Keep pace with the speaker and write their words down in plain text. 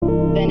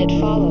then it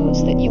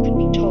follows that you can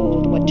be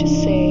told what to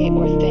say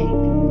or think.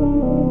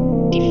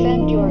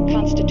 Defend your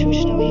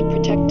constitutionally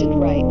protected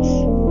rights.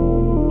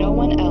 No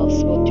one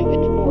else will do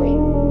it for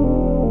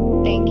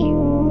you. Thank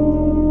you.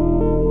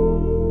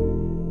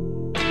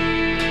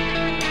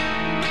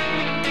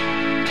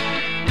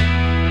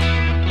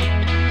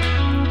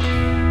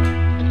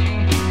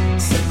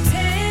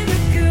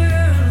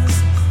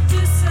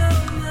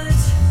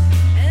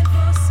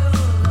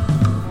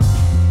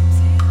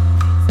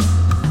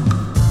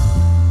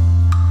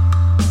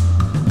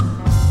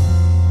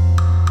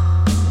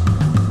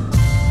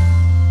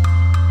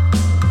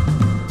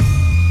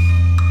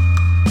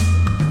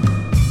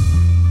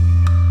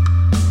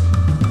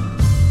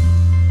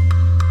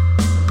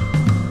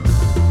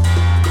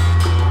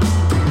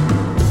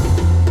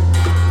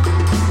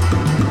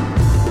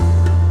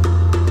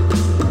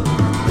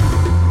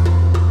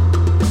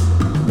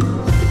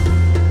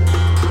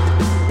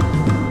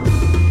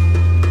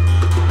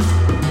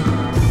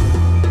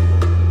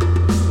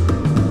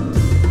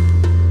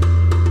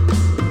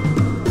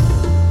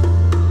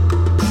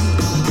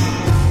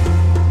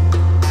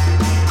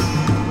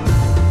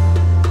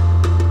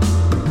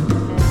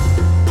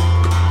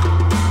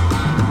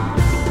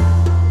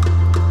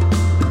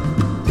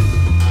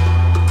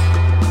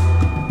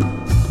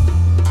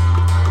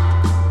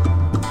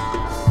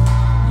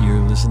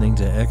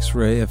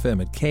 X-Ray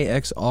FM at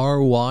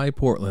KXRY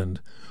Portland,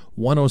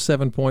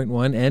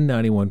 107.1 and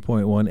 91.1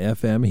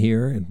 FM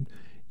here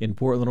in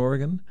Portland,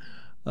 Oregon,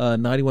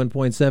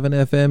 91.7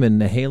 FM in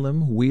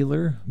Nehalem,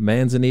 Wheeler,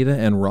 Manzanita,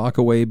 and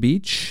Rockaway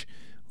Beach,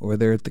 over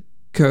there at the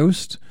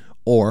coast,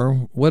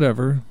 or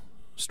whatever,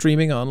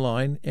 streaming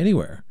online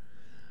anywhere.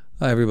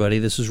 Hi, everybody.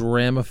 This is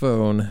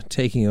Ramaphone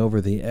taking over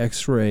the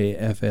X-Ray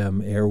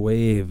FM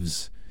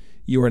airwaves.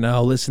 You are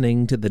now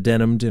listening to the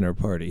Denim Dinner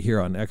Party here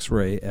on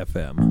X-Ray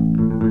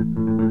FM.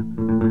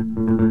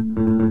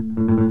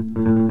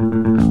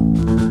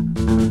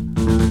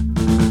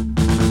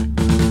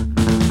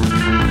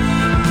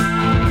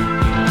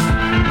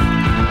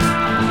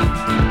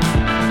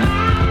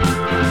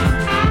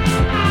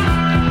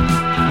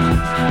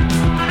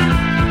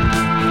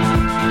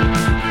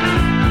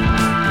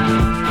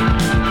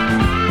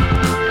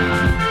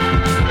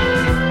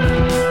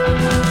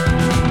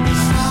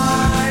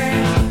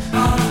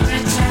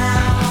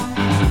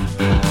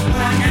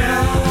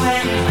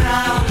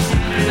 Now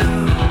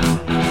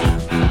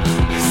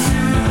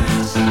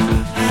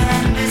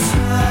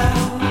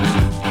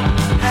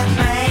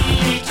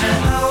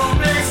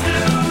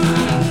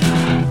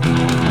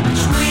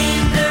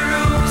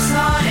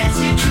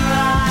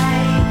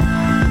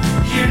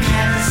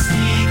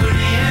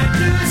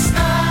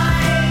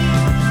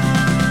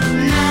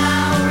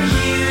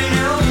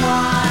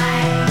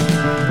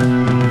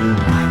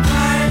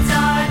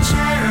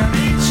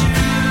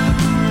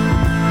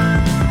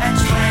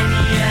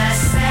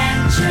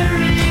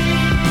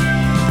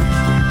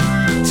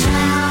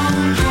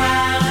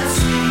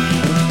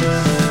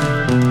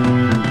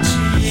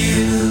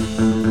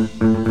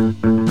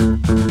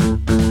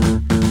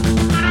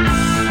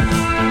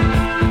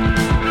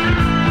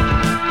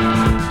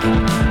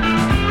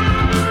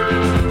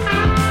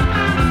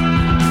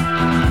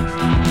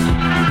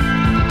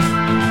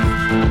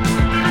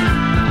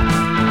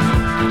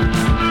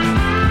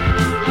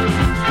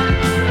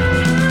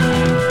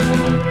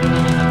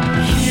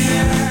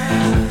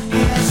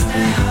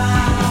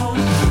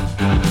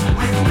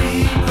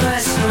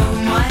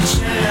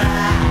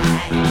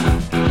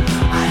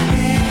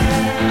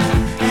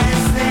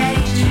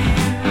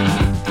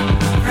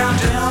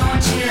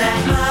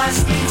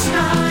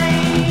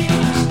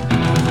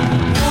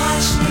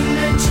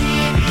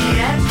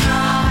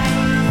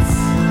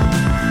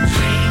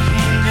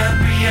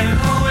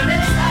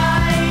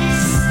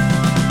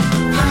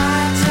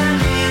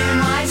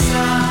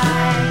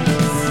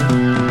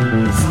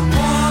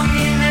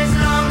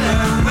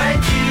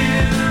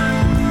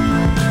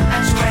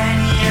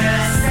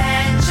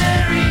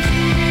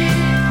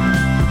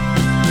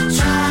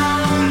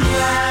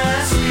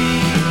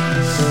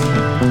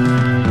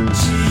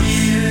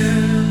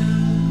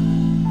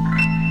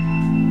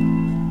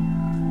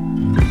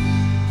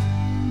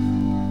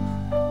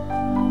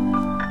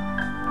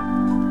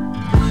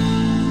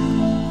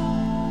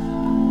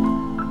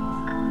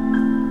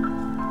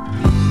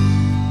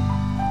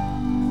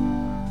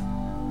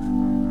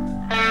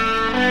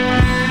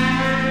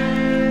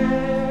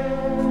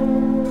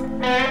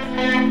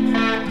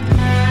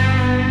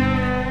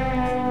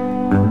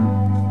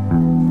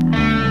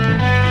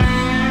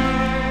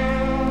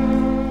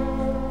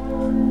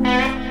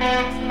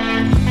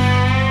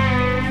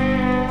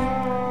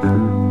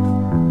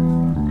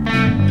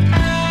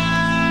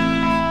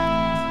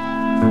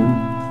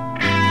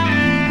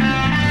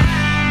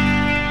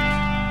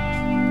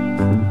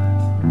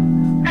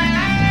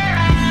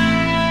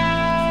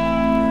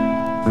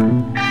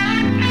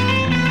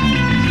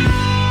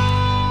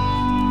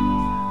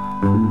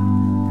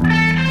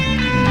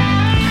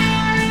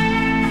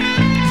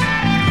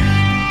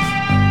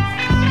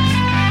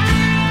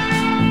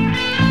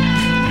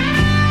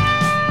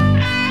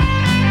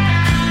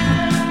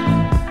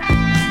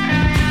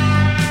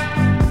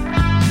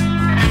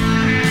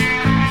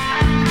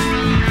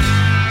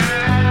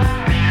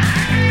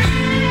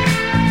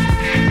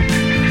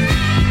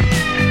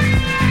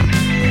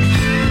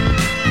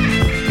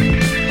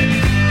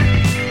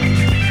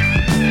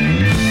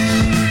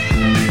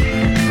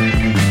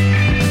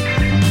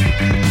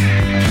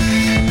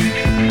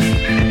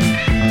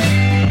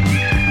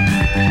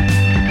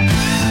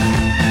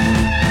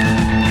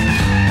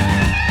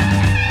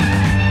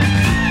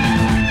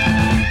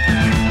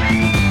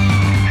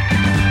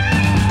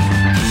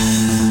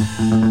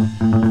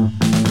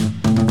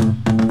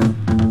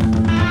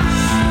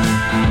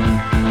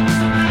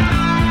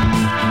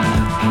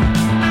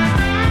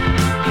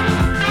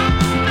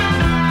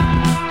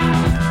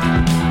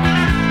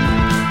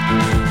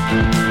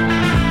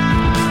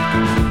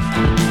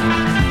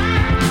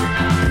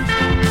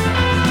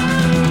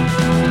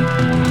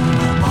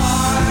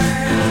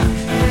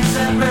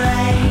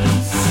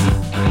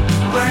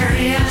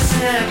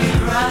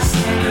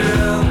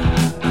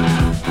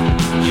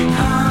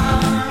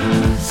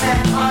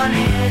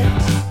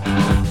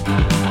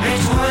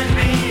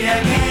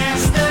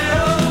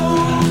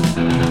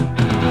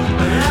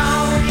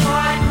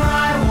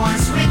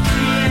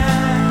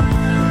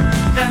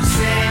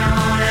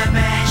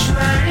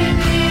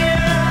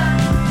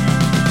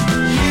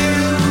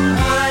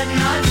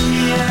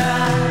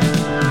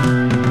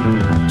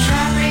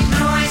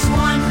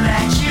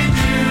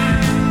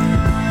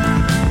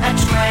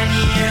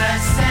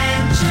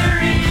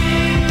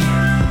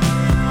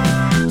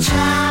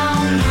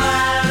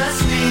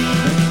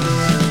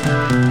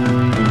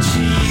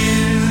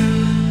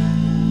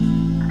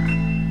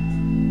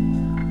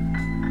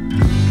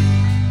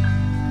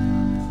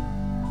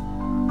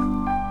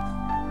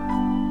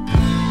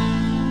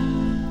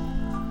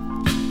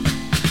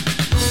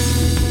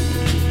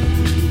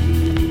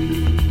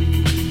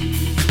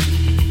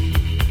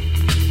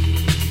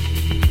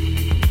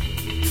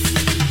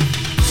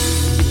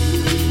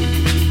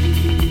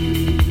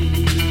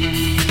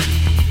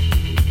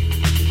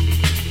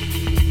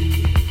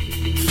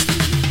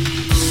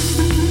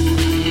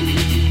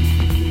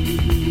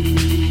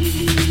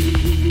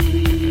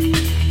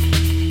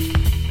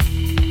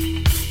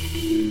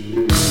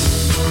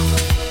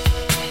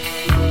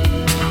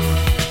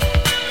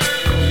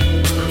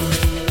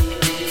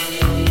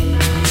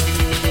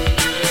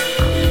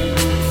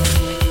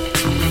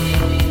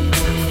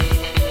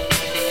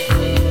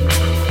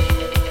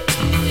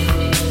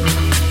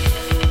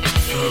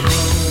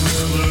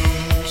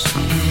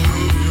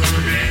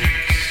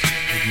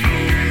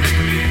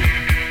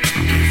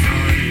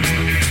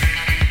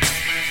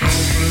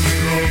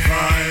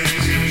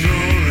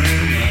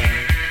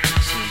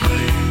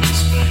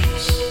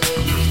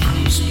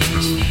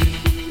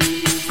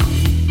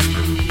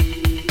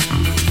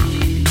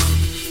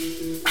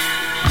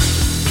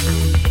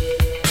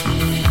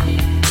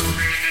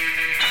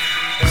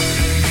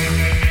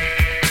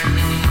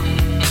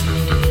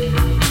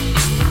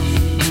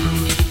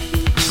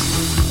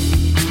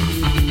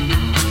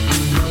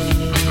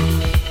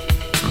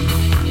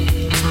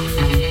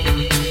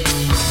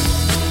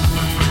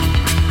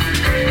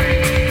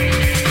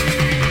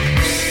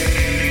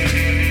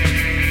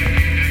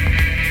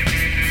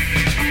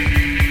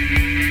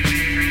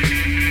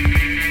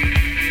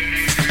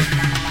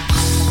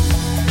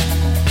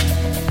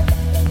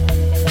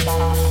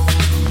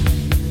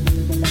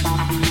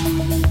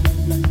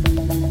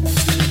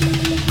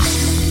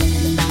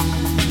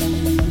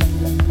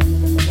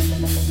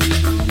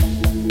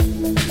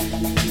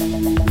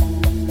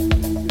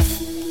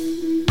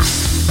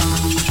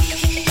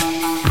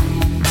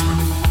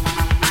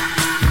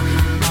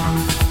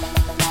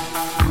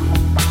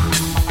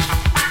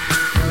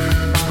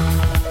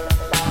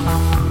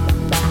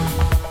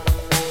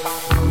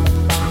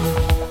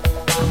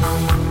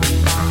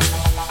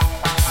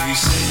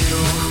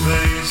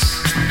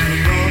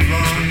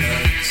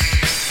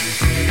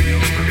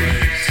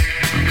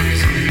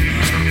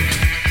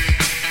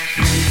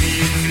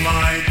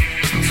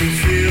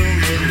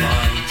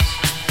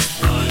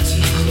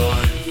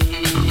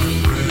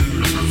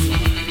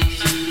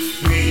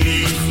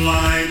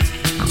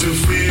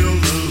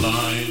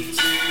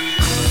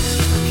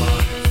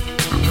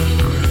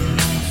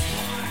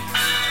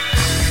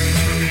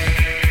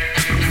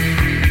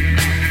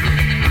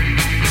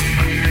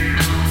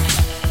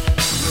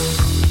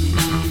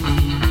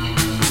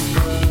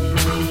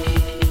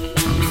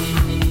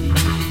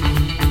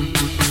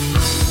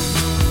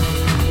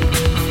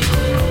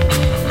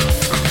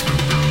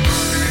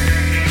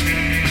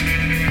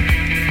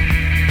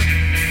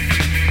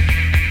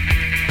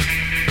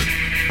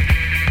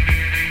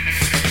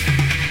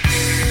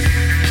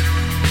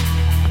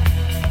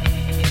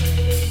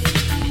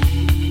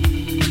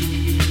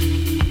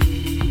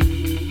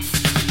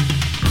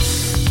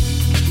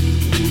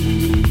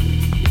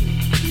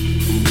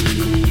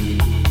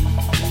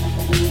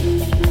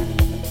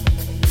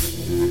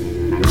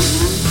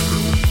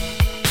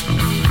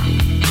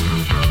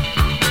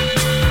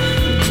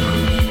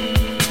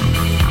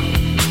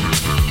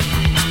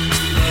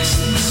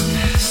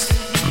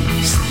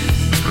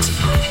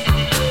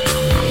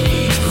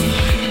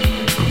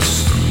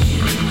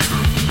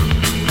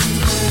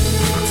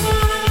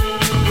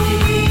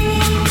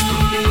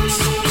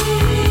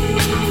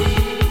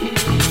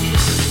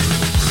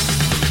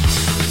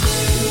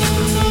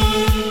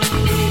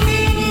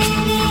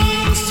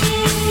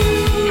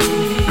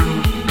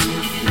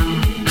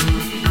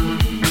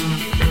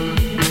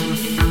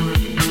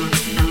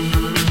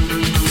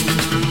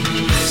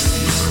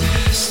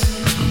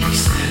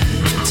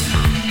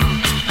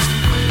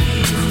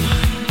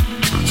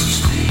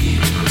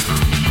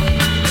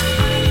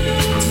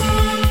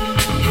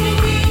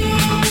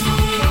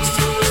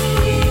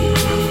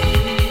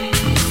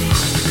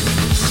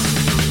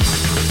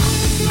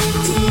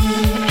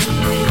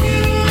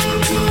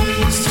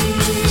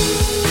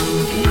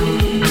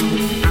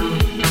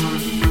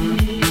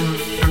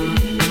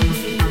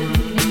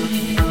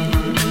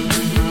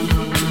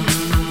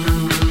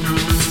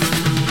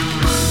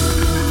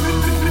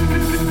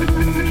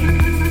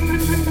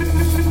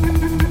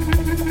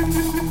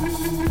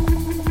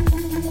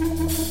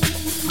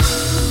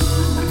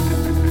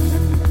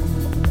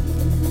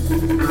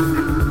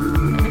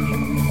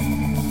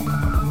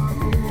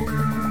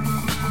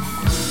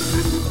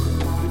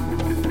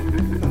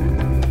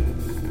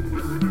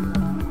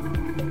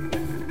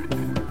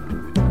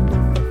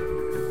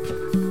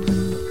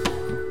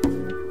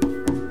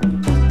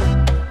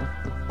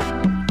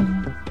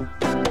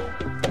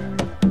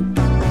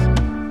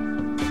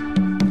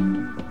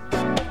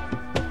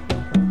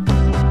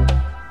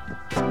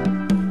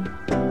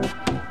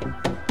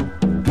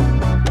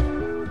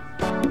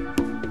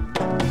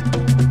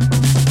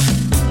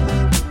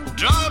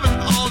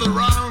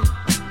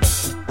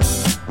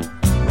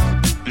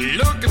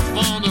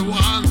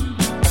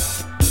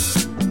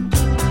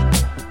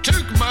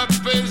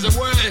fades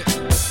away,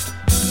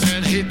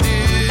 and he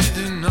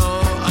didn't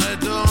know I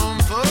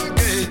don't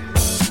forget.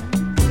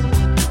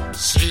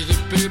 See the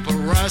people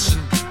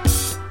rushing,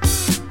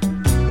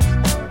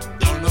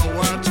 don't know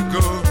where to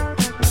go.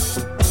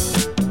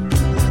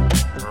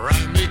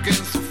 Rain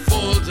begins to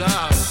fall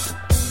down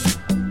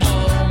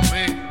on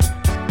me.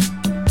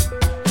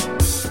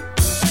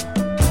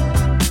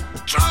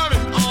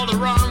 Driving all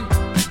around,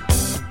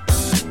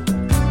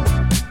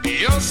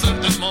 Yosef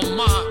and my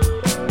mom.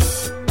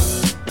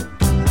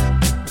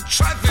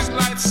 Traffic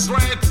lights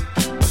straight,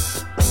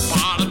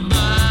 but I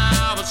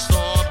never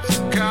stopped to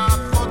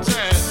count for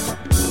 10.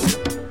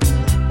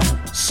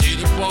 See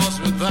the boys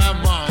with their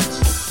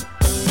moms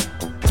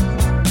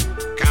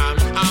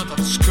coming out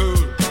of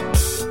school.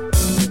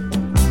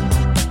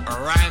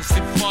 Rain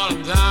still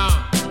falling down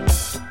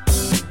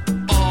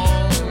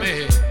on me.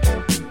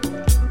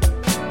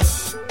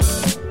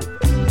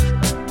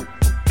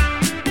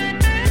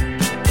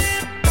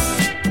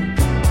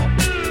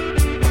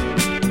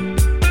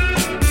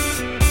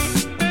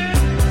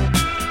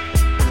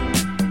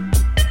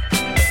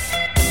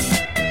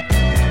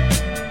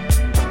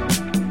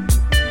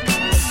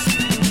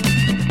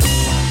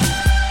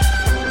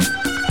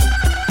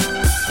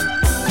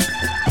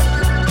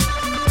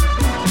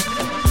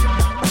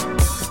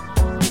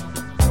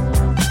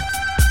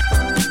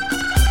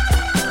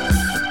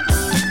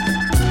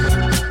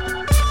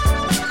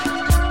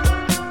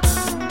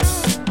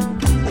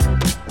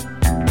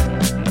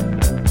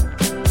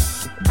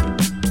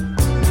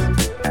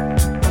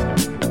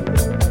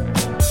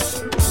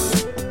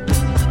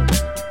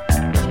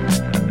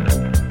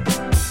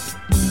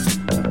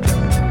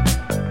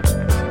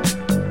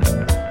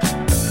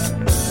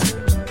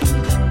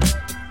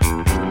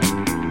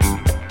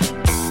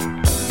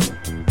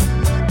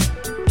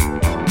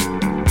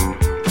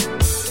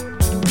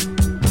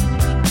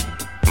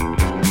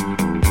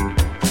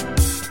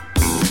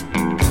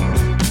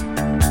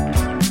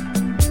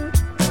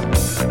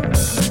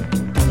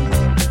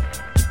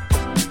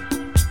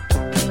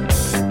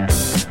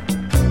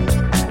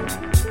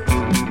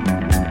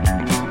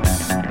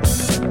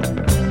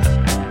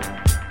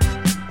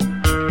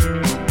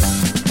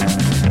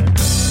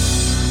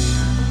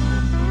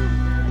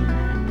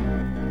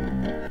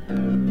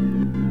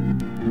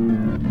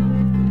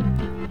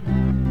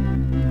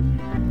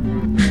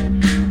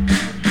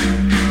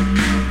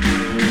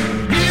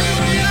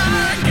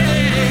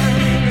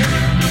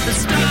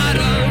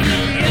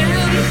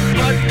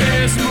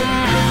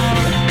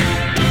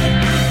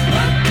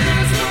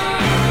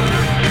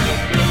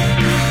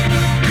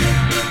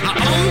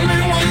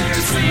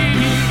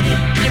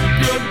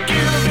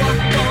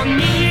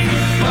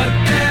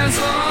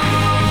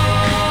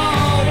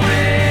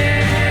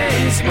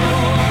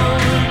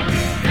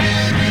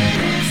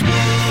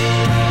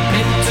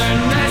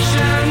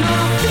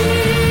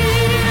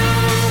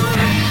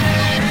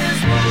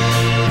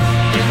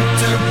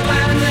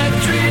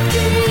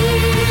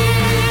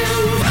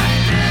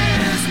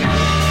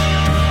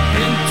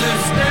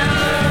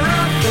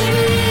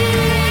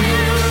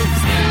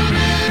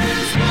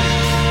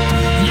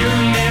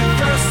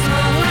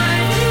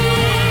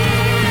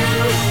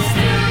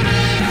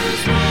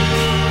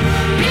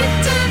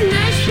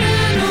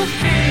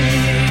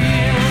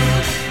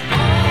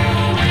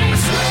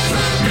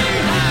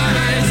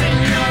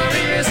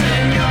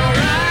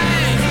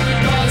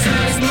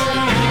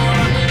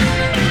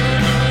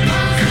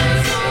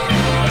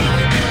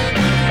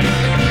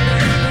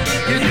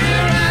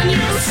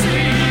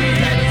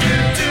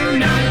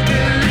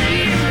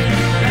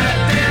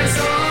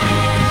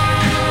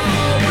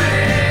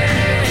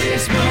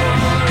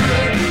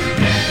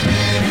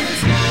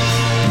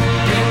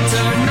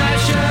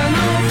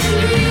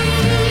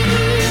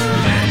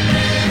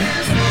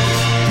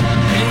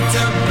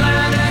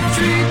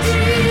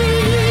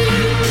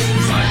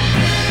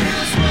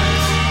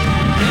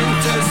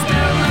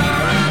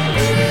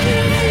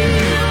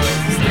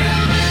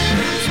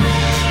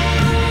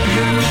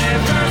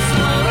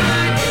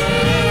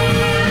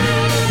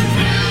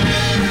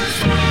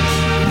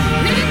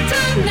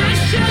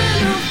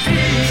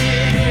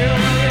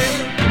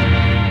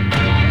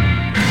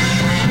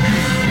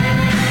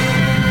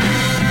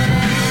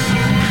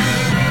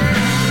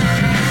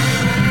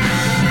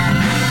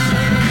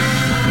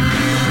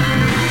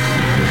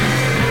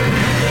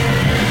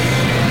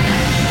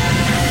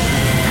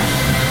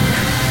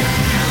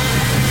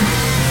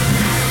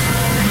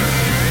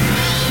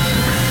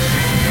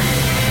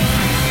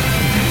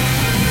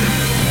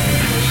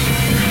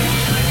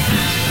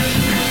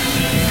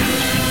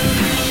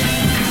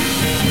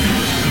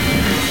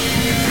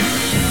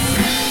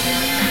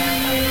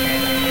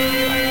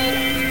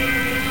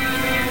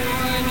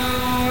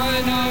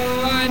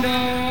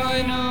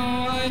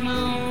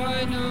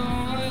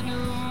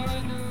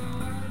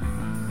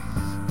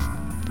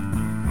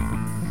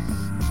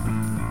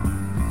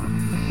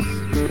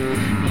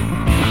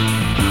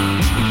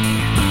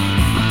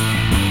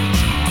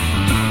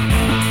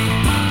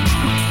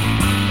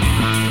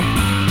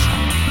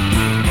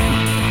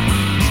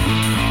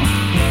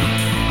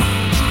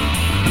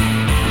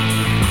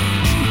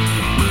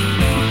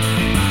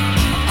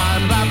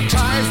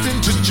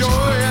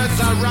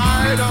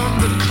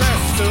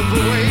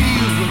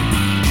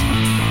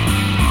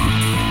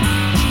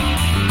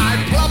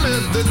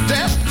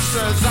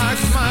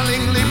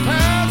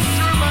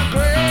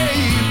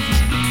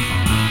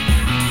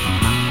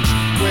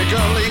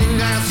 sculling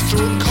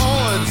astral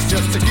chords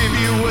just to give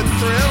you a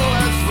thrill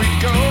as we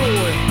go.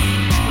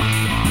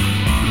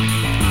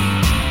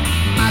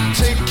 I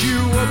take you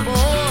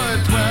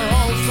aboard, we're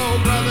also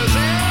brothers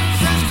and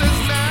sisters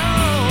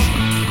now.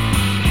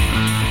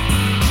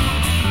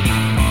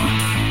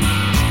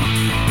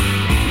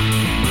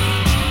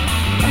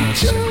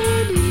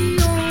 Journey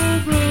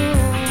over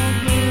all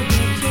the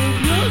rivers of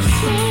your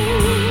soul.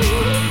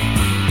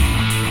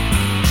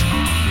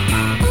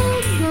 On the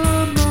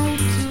motorway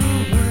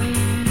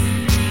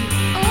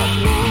of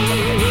love.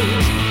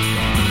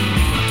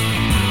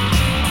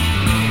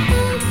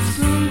 I'm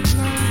so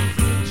glad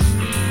that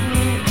you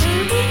were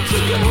able to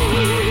go.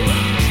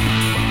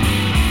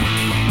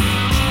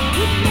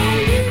 With my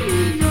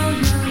in your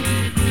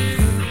hand,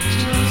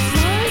 just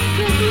like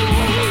a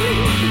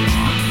glove.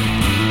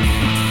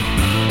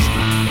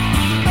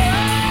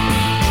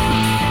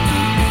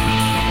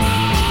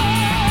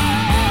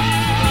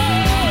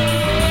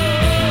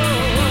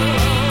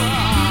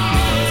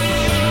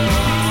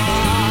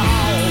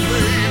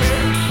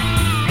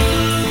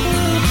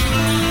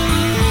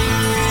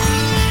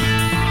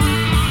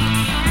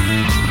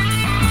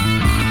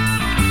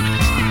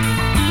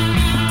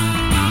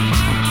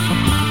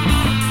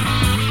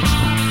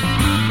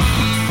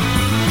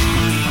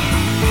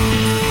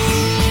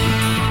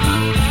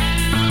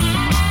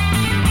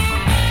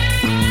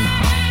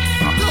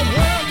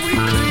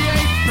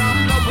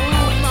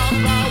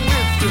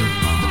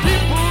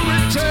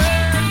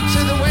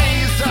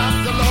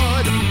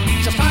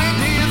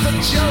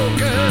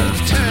 Jokers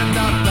turned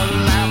up the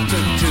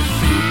laughter to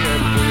see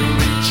if we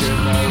reach him,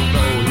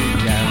 although he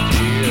can't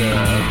hear.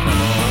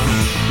 Come on.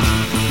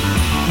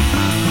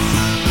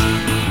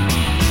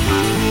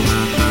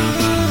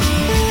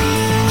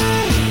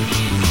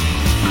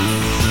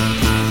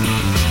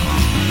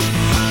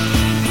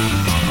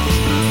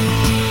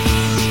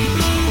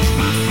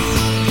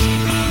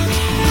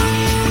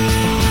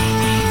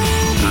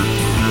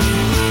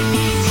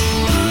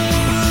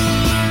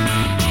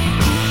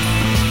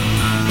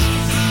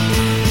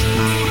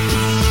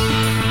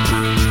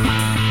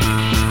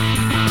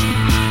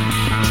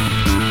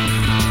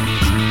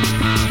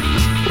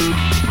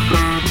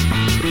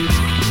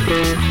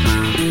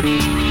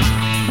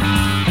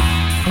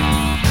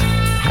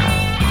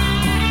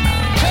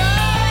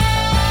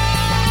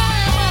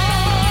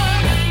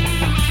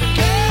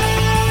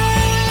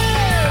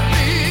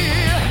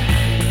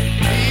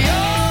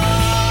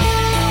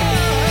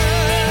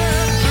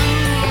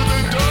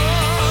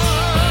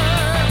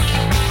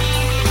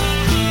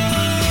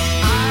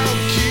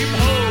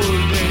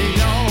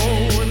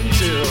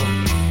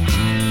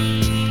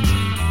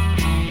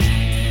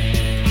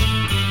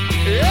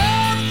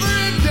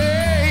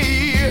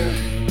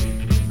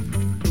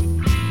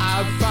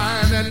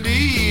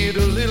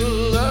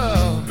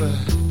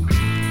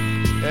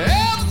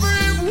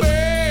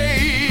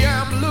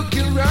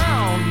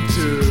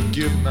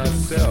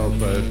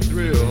 Myself a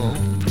thrill.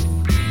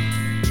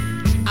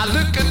 I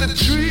look at the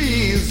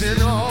trees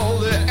and all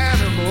the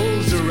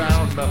animals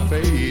around my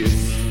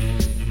face.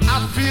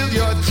 I feel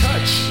your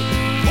touch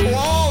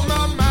warm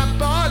on my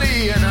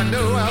body, and I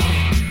know I'm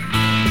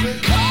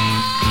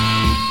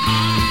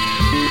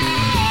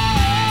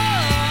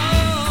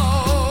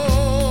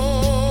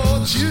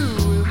caught you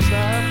in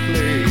my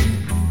place.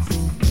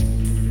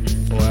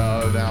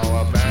 Well, now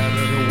a man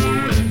and a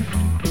woman,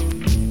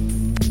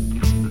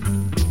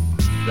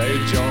 they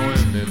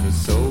join in the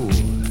soul.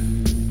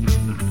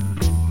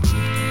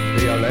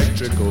 The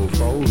electrical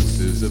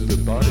forces of the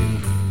body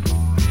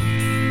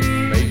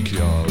make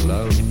your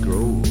love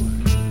grow.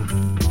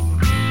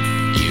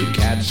 You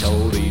catch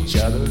hold of each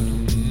other,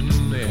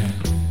 yeah.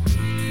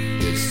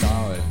 It's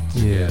solid,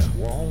 Yeah.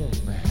 warm.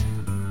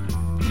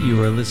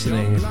 You are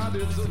listening to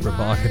the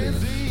provocative,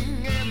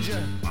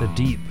 the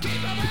deep,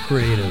 the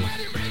creative,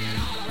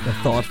 the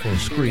thoughtful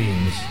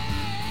screams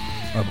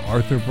of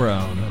Arthur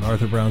Brown and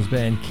Arthur Brown's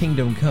band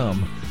Kingdom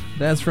Come.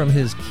 That's from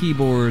his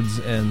keyboards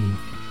and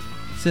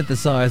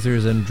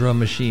synthesizers and drum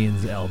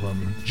machines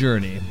album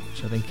Journey,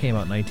 which I think came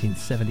out in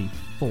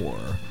 1974.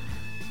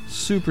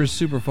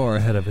 Super far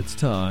ahead of its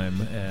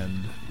time,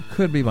 and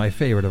could be my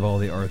favorite of all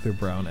the Arthur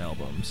Brown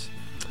albums.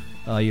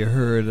 You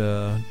heard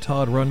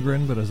Todd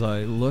Rundgren, but as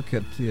I look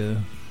at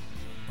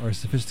our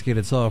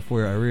sophisticated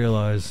software, I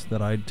realize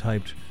that I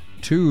typed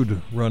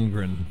Tood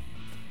Rundgren.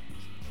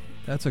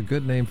 That's a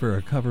good name for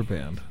a cover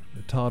band.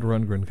 A Todd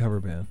Rundgren cover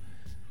band.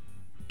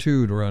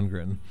 Tood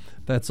Rundgren.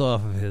 That's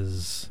off of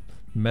his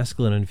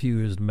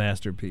mescaline-infused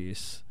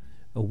masterpiece,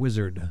 A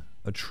Wizard,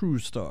 A True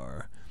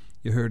Star.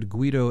 You heard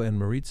Guido and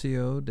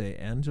Maurizio De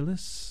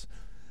Angelis.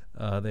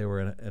 They were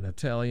an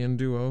Italian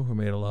duo who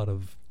made a lot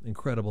of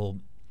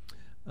incredible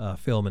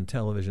film and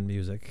television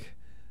music.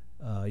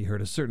 You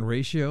heard A Certain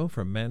Ratio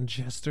from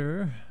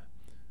Manchester.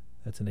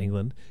 That's in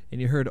England. And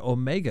you heard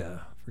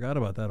Omega. Forgot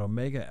about that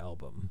Omega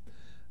album.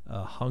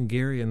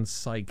 Hungarian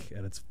psych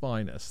at its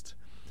finest.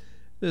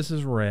 This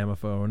is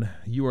Ramophone.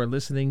 You are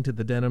listening to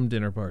the Denim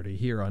Dinner Party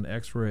here on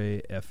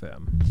X-Ray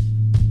FM.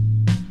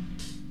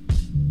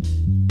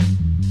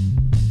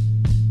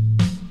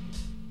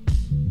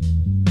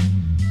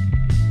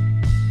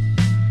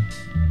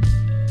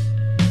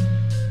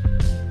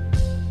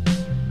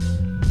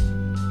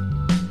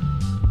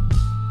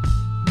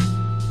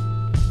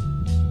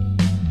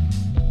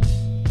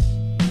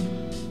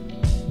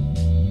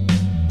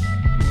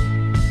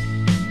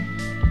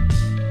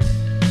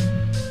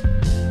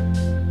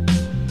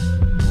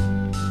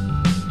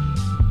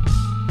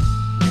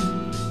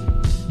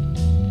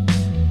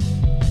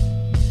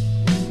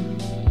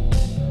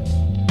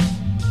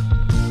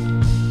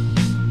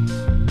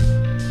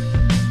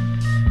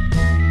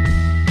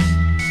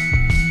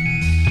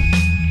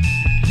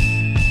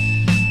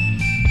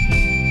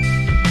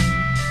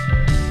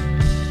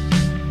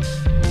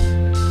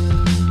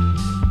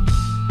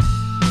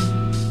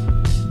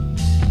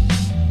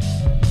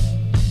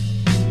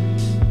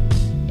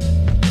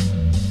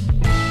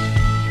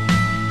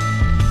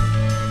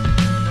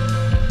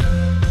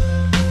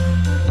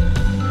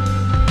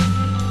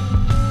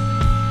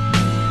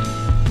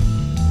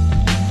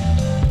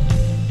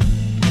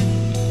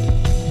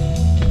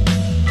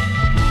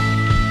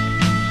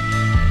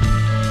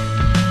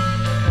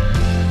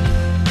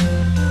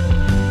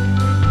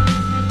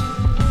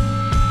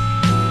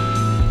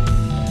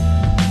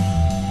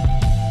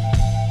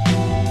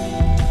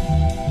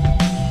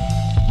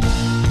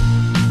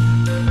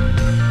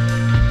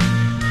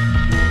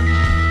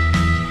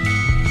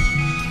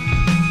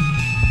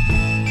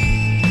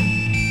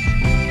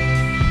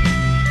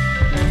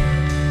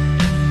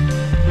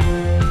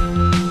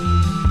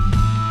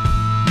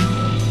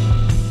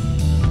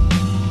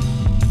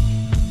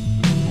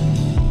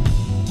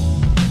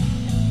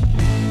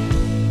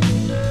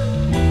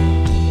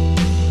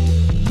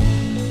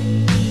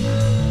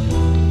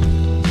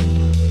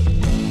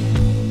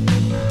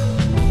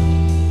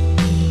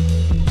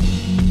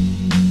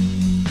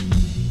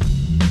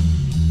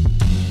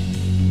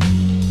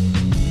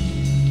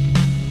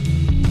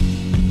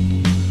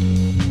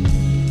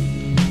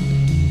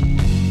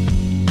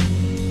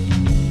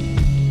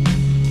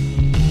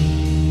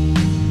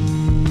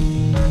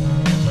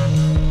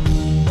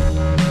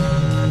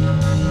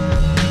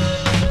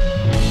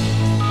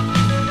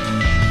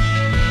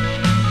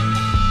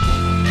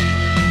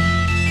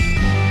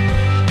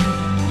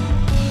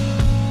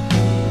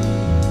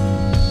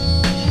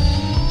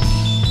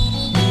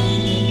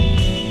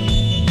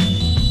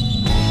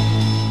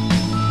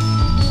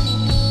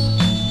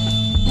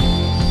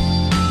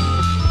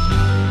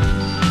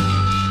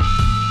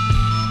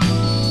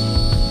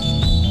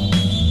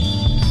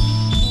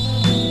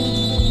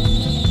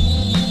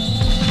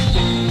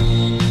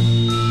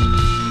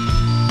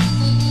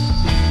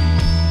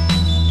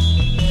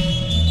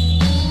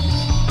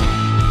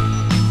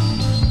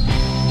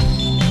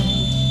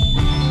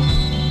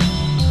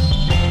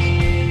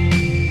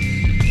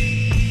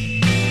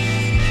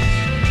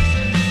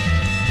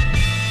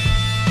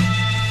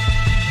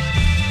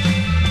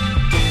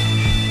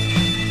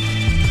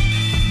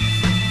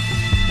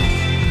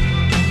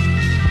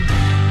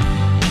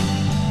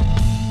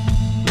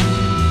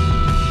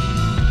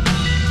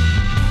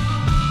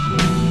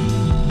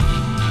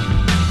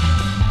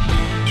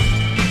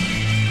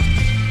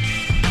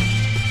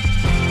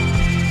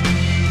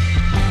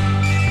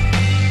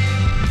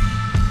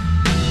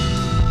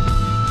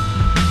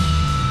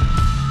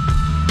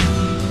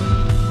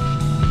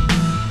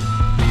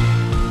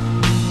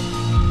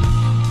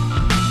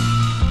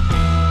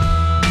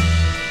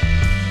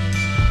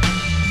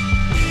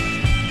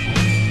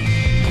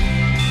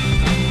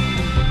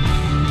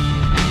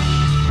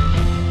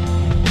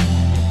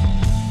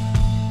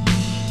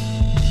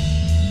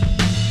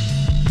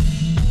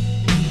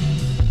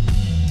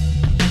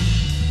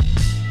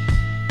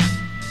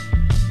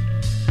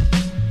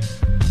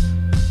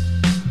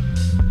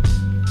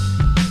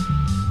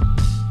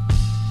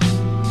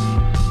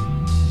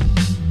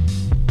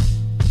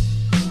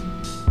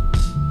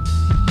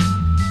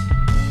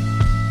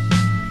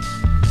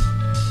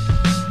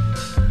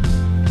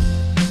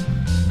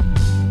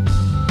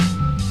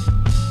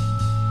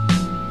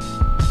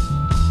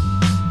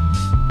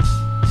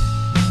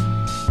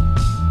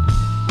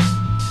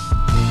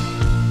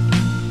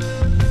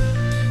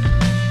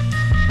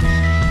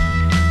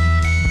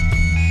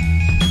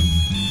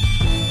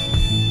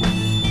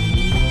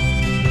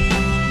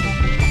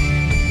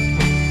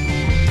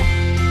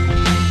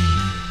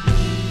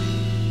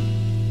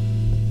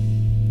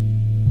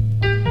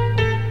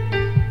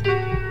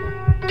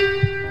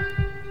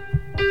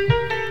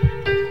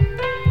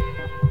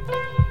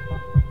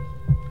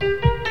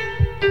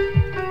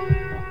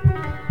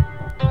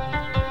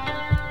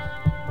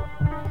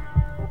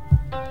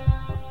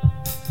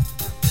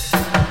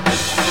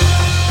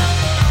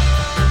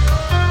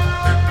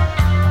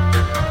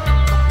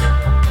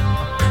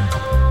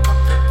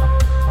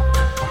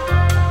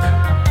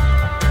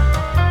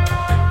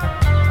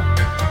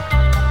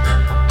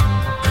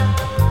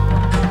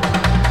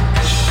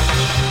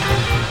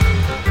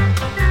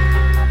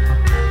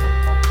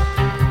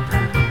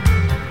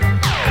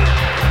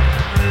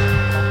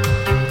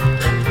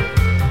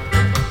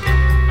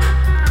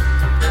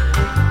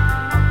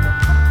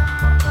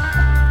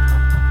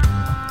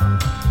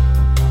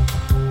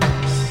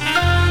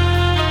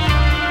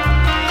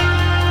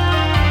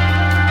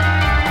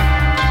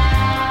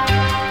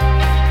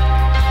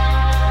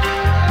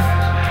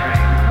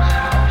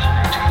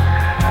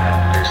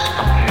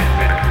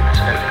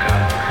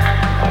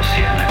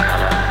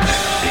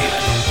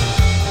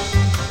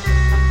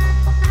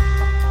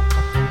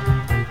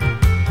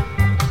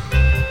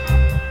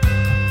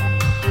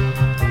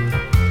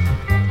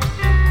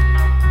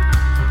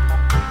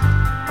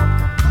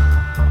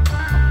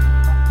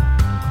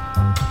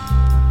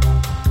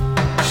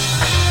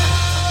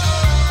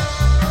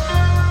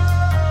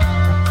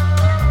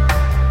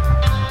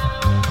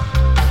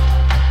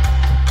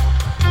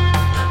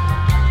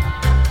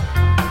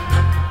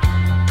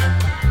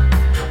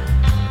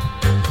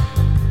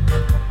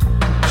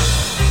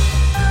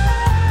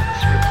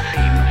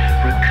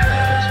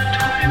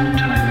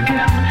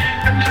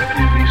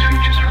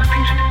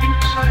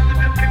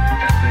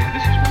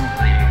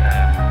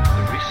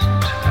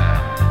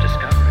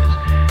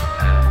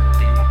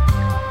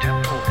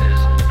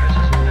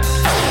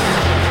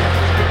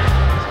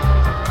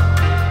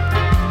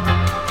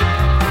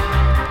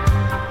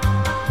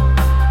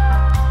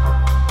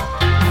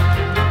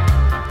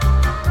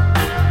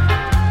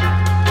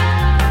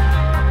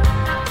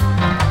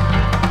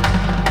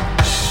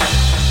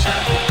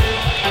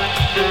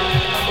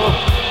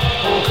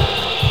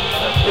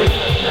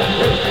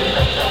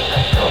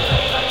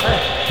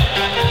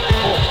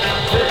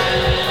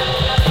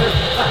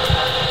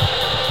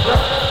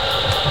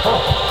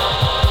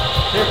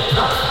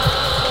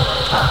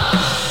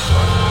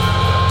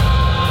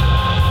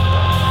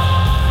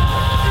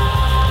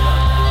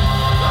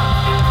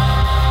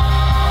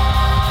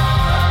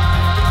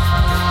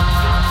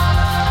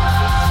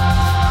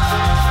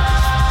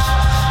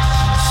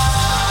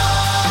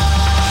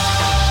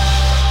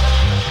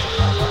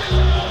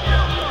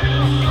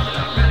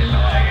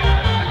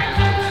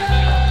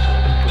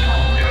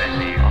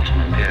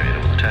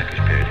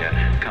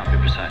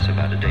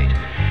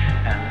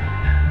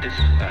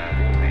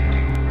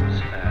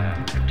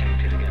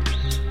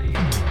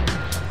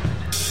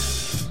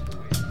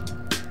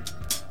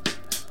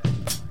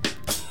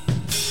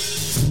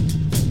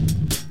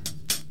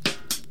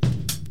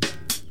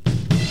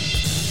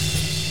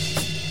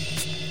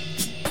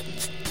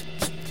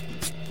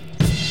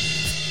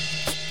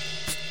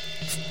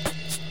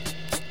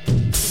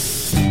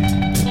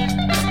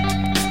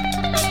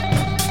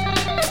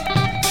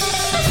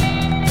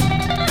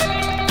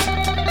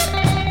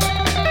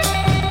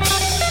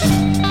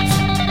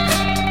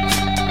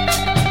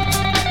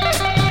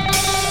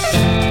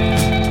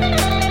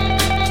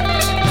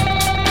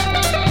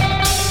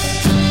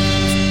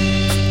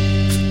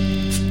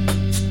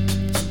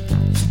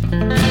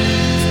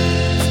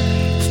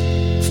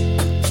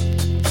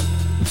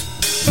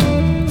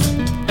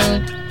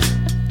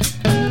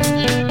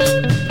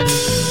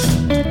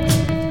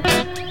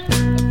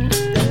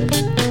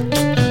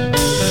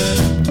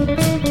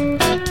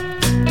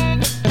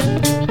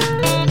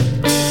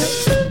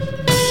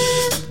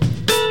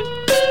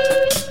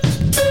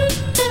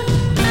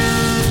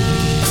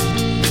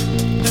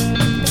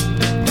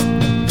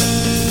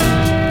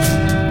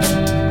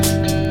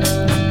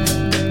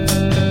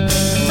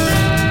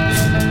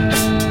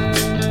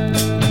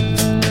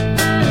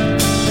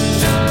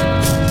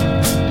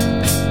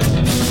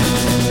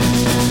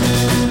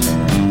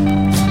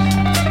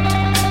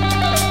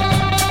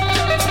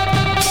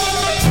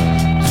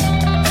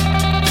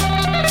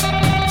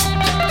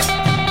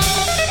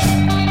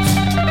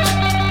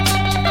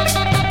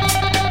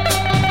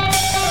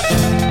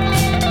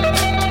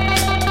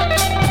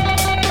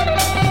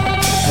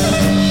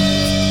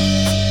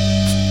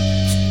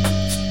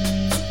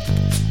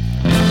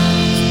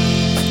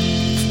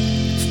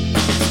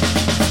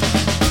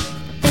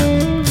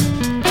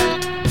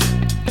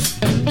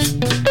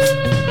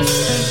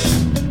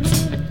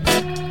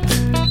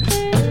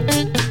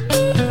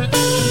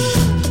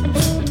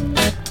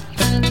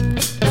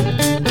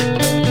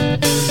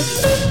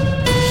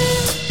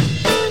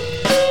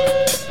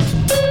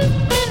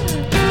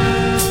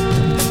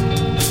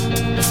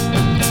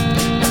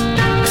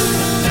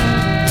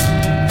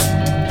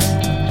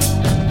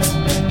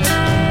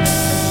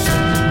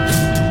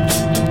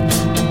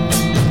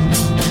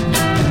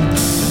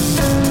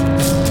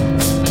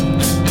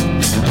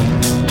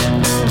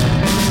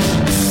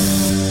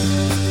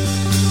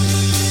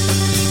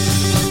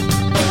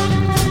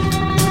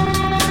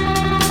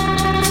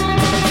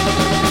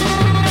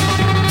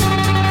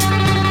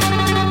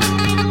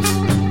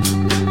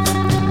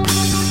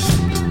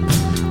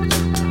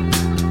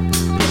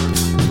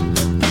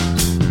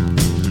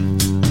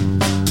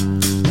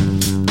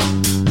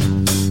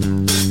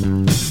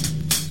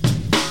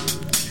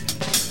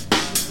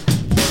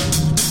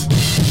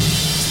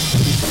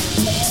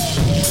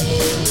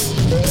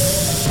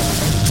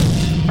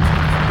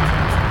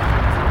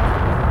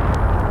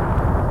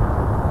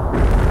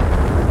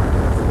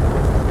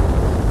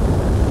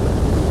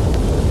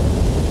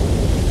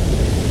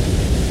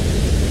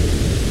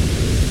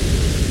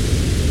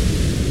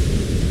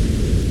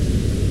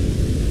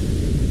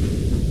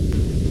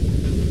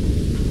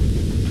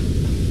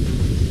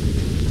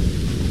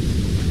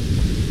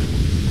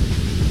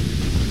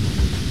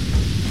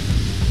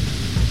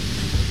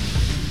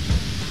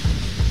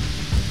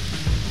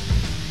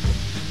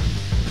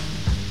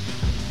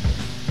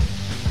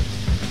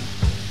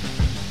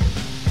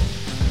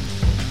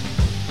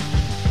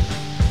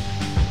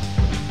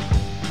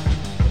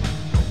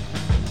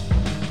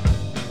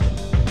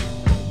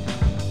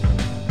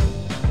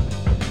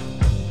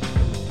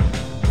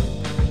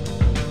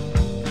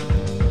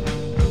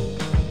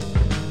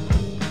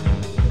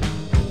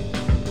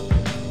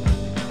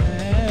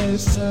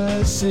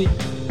 essa sim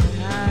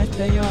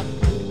até eu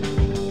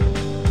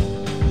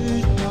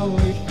estou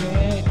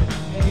aqui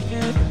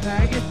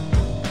tag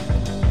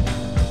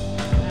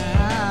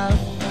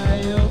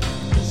eu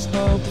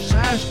estou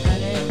puxando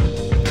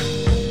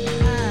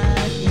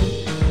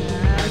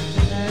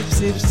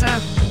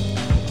sabe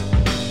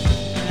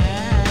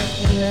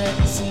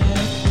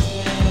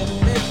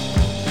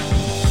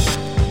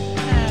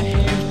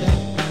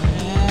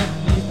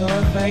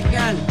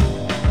Bacana.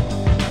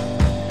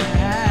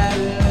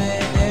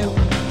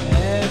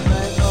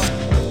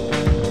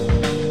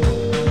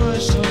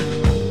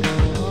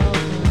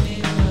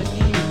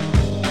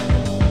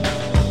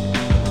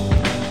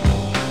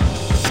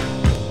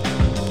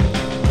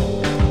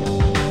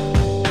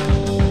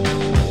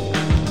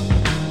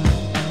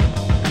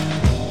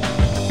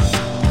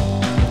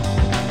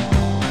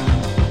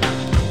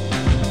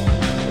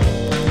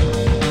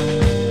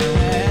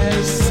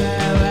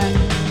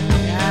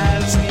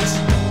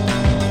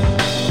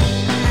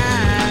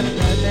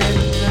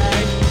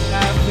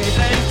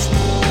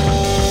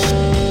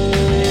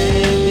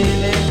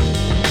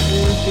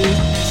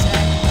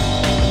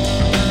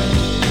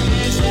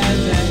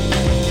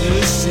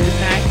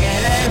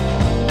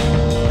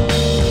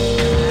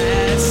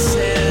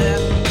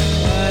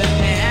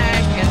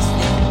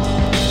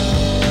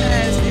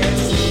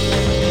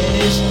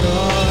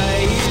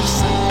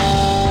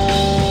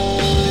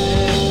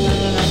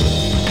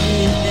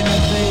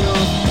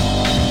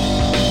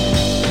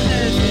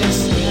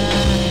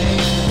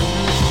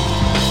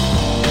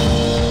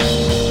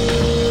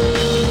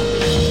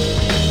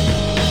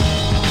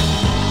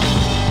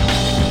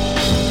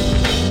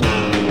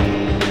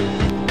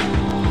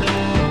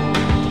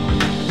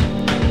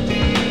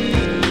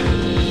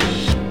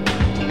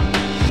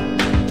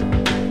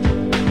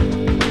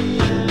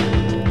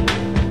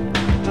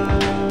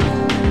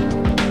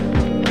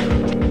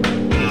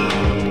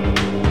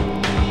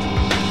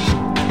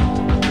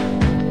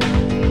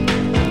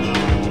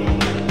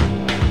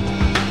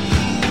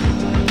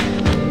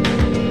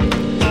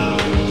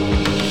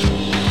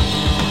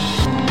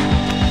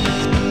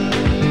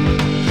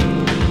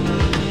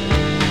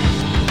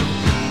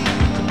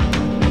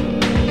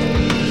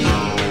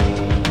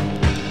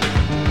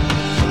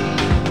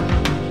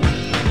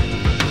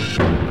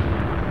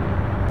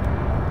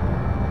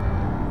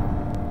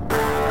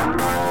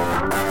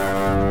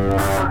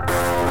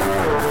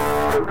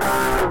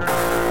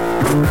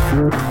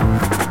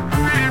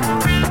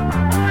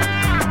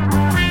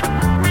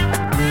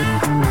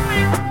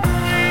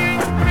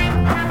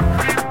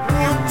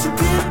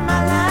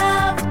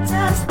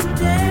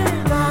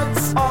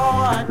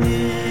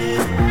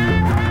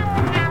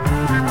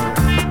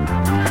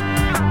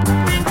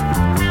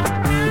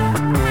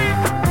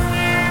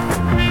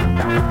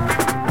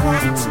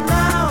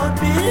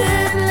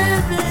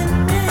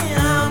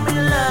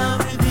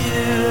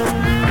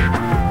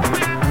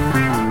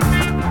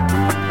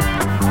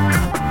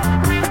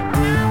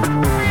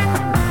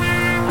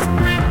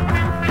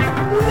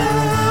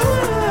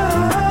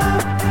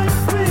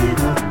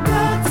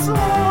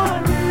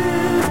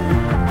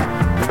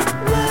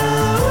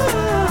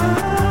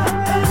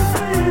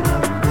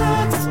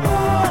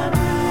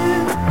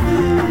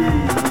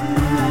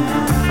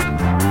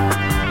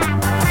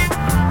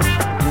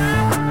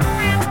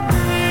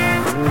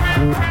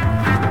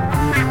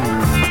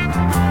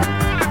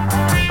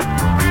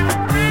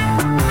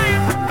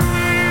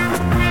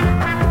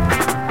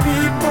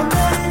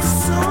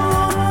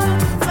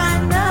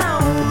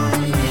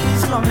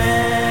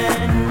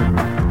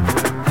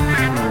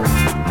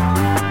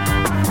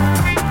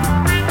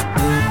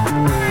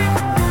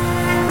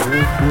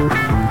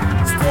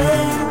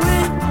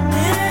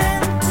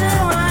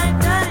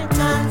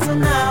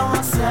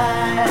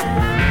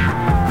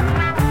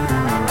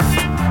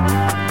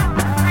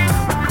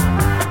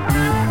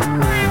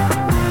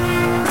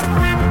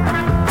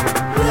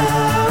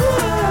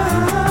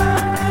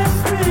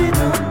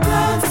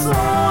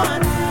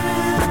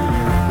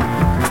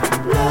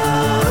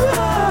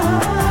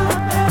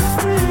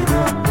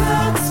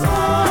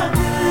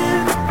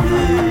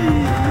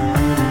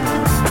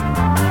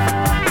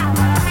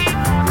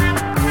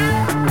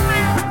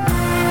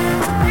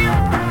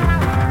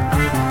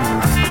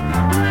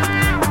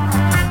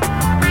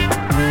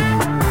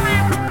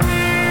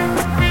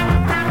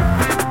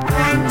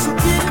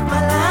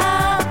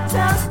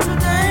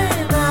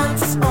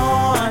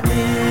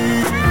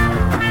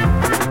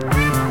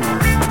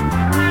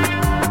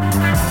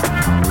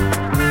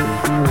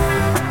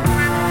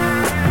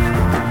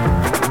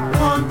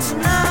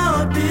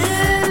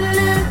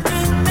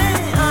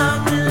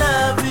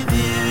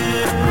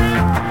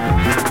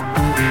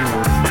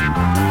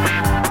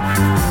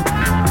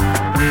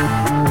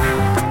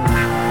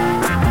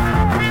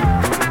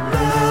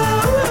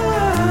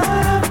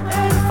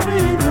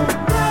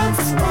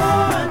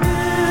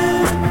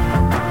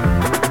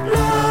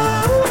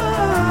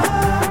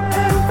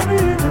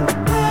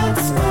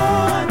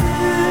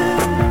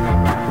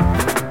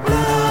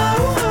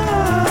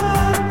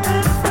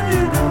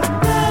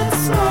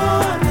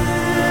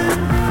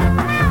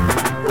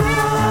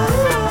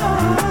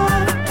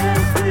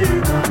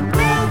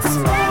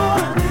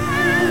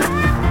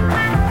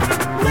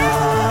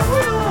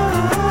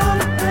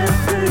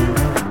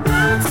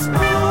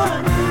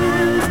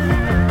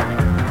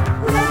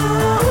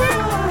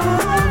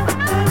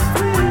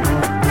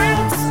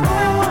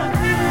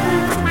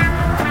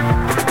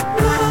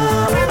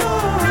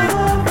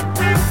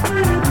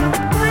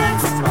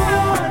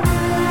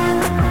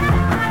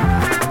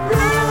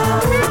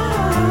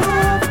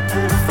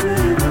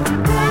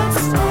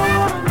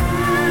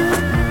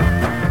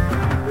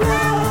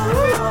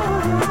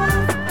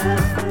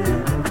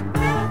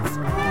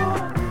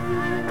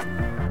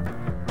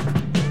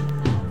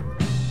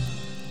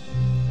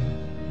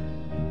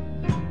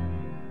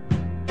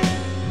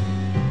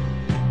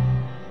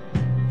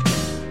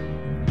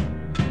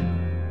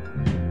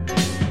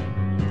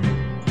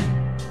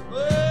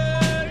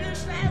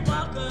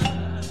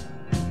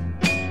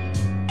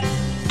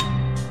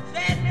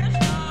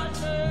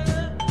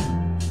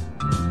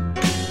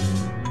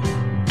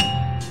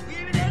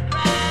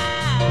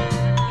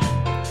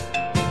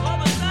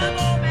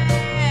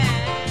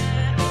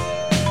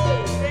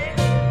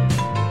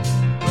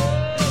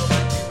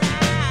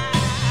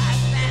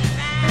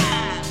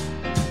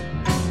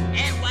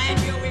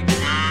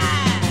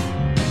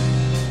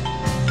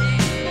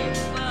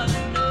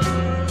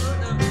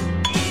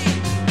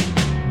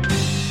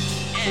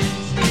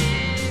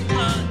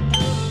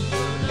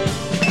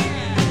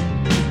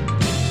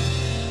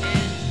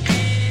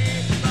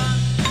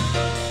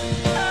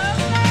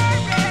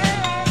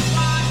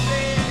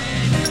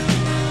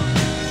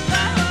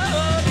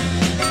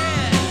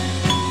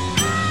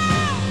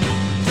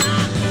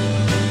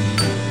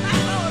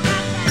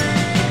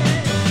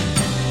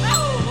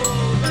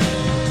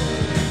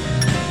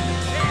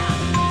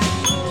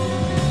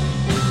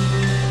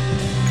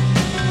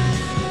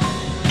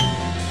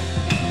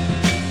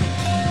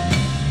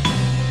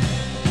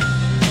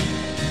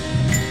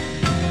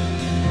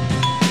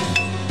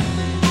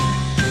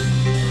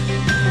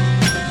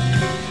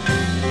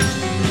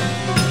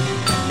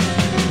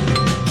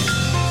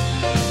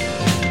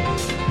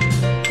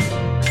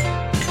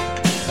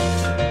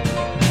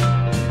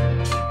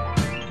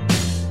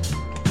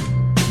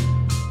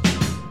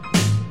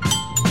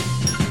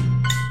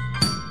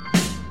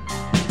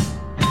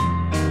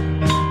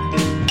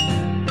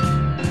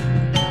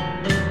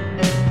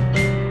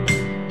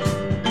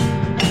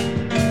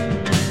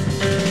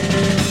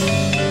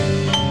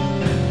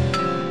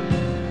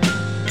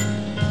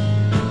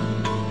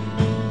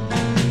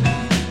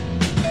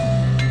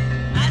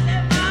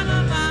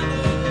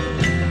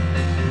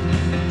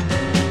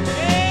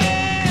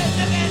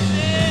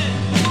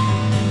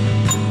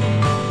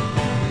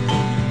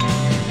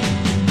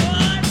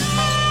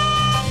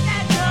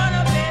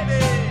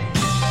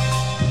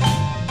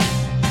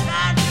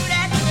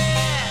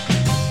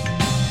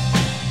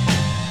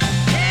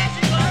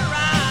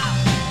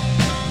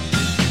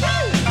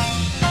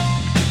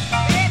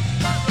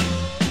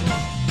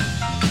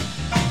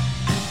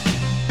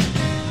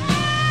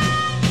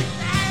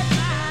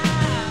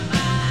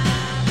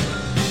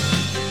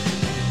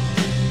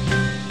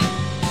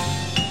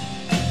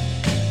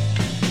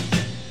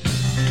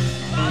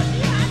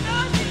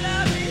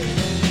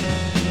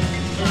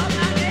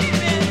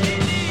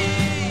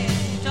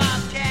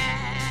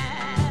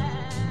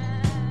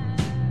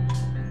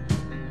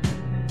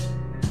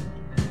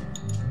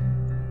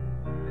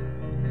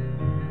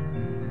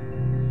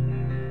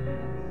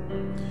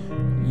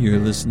 You're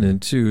listening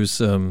to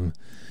some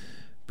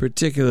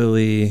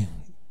particularly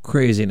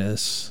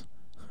craziness.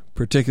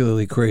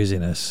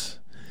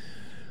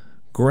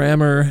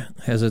 Grammar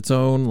has its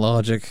own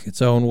logic,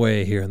 its own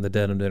way here in the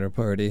Denim Dinner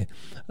Party.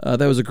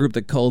 That was a group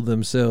that called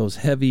themselves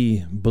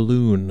Heavy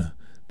Balloon.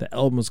 The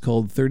album is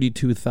called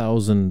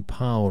 32,000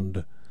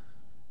 Pound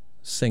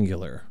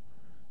Singular.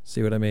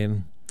 See what I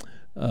mean?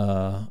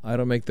 I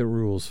don't make the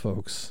rules,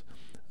 folks.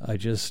 I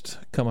just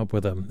come up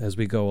with them as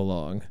we go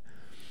along.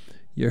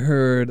 You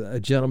heard a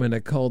gentleman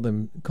that called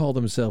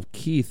himself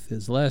Keith.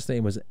 His last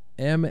name was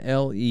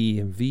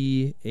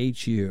Mlevhu.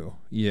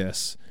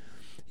 Yes,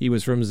 he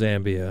was from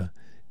Zambia.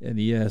 And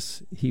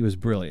yes, he was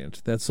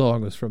brilliant. That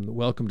song was from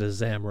Welcome to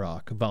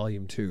Zamrock,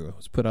 Volume 2. It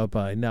was put out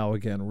by Now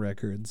Again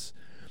Records.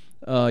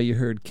 You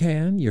heard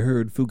Can, you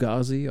heard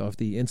Fugazi off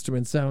the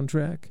Instrument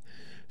soundtrack,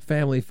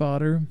 Family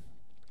Fodder,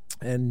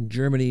 and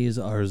Germany's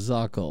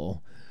Arzakel.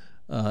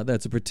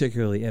 That's a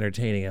particularly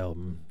entertaining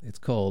album. It's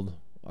called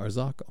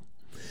Arzakel.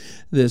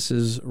 This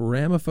is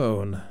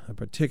Ramophone, a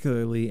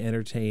particularly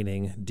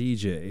entertaining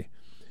DJ.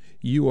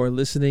 You are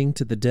listening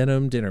to the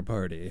Denim Dinner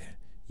Party.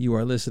 You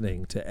are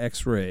listening to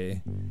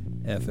X-Ray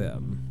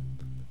FM.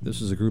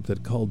 This is a group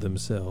that called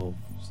themselves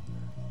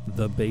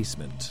The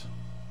Basement.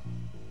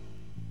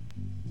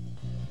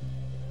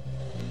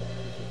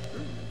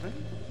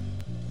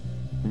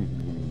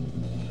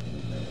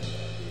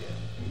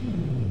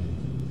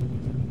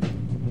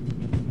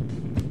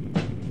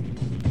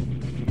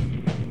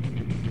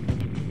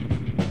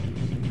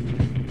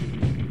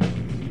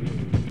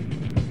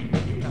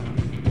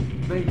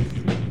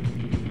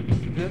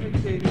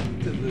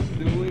 Dedicated to the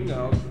doing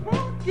of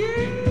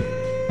funky.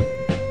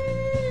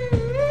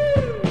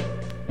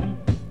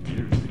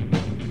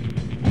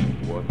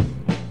 What?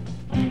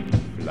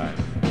 Fly.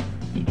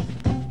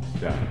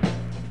 Down.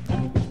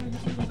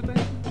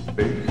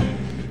 Bass.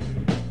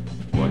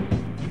 What?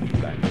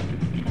 Fly.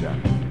 Down.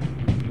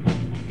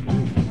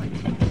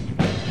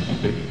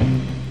 Bass.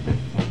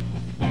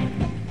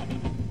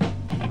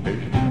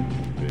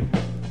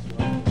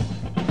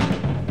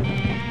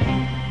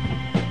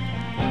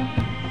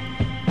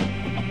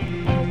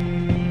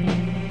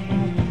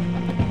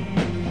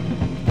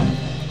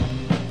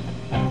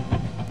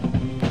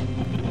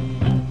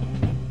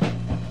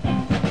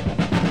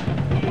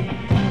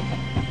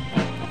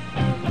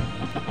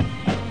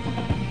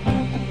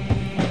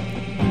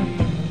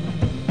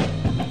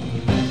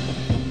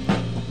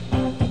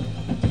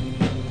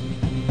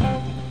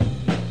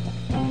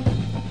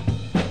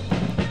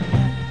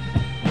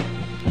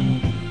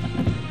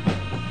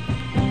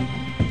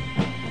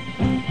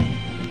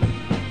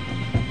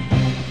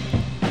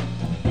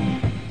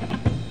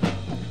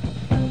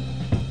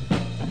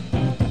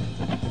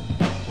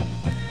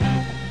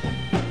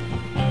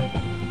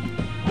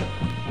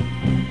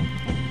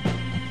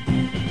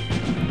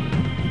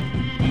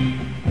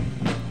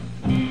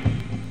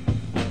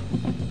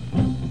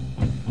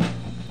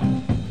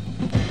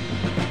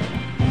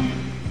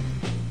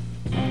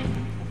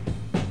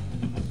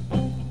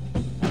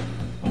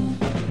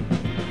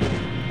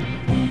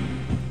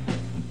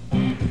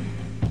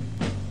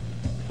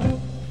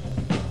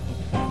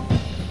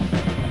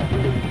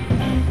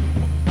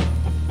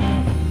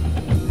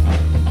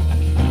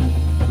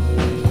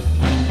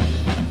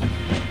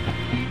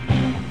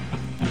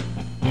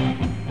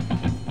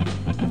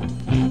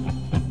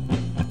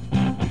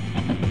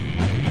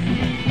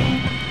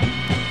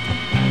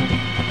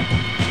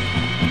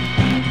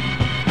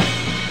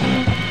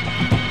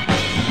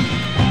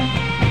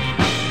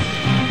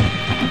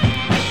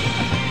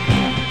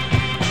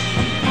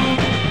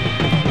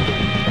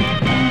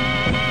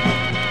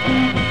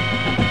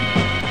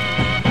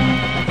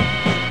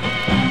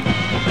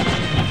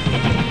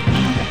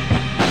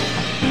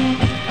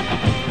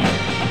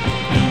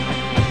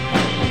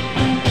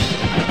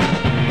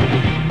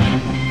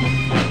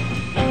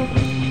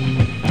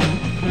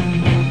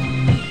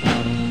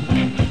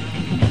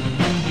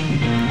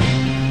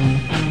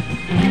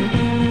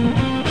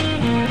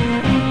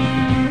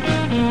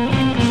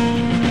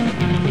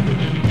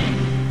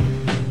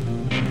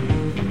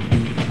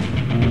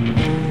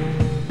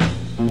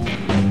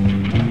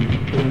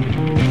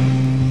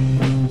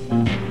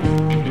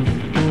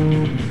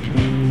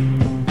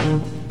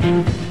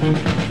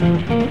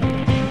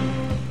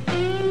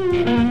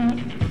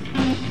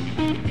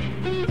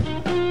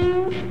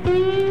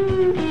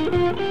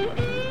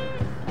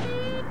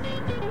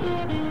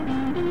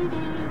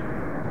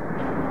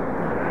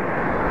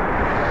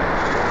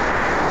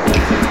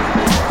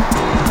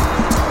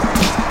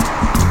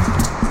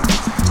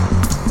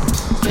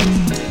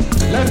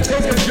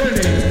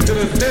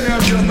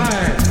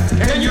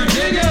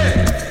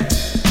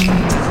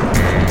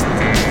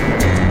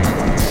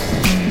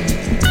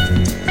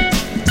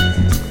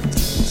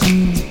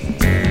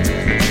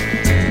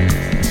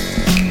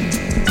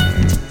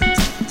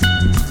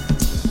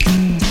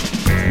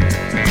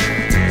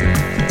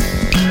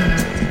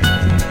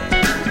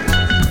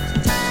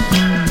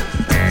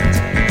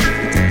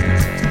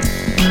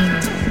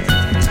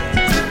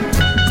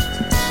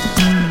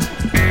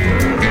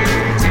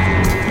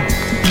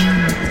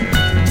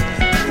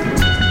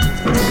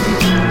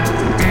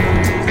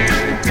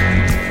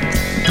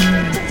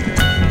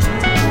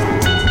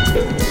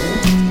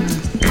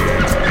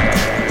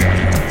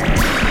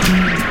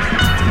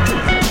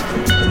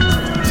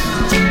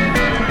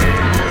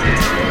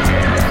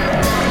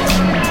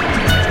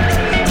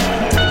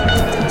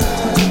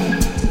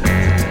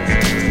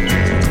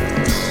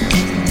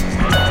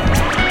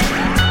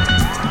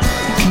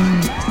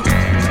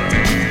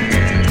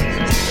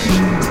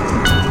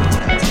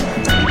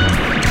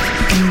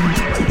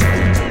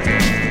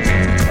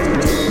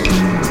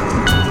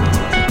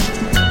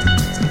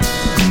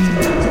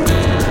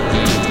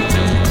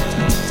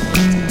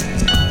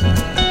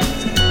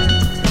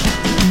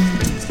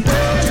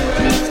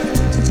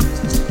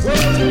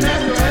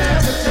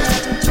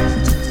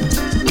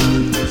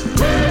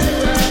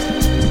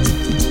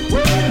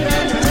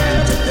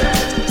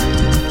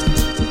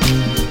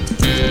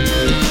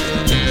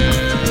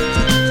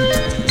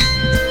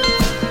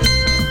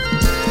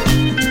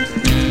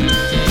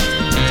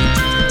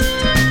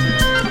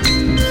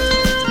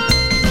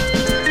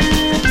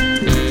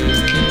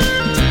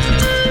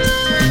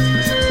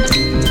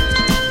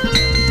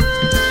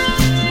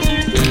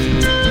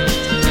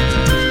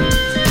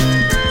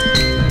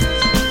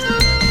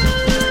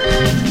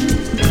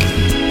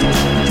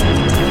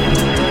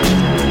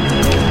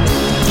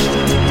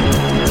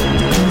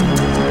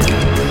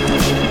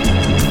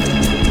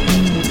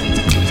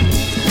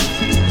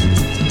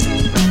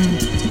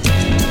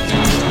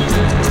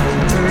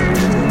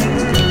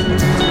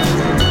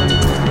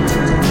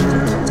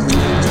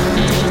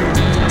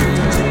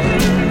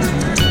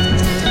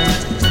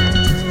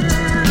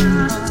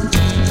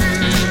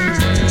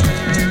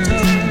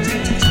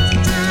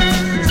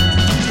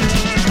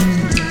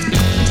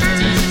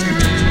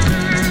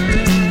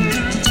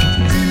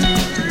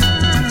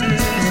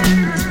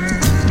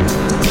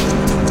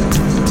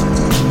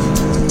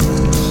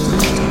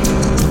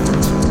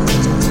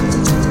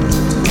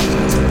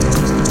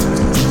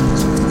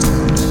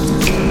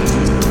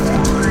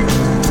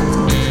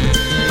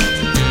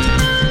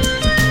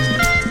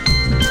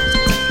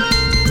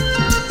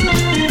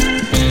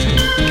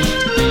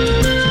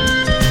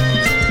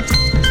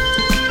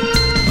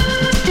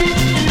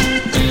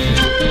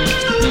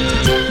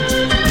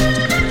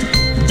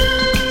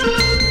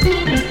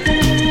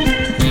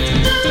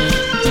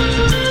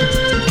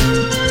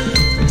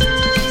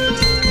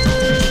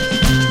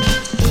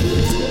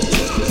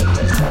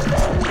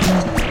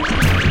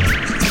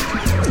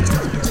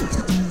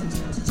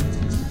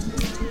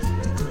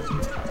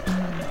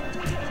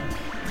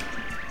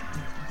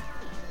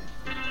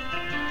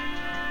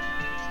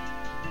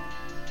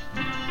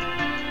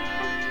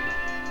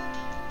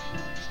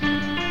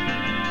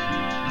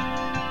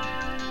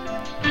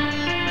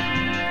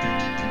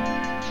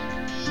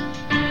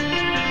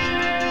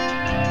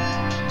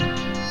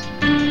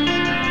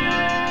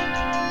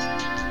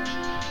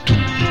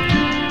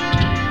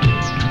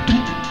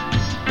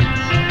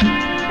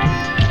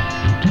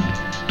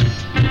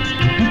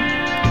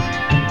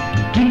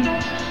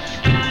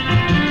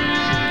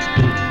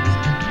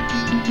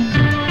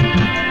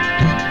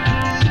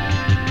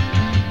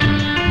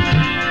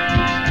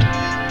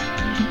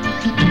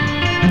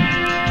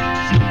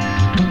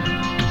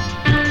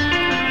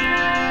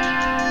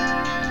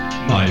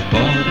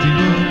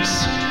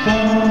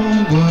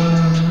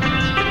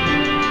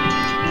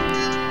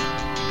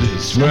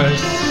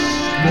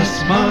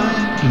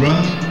 mind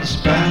runs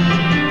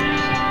back.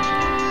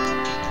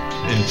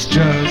 It's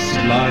just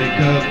like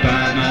a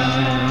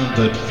banner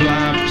that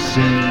flaps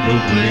in the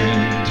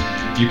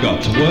wind. You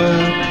got to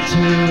work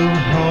to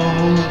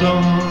hold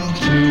on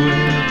to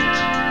it.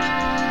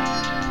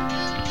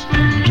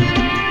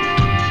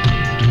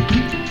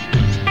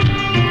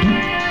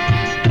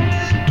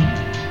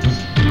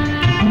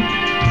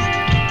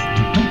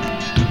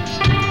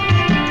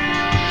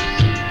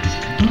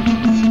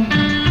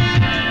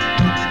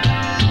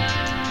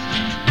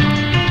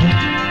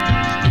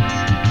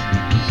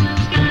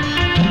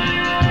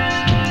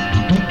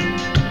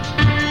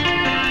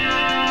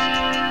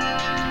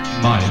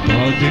 My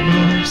body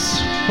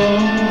moves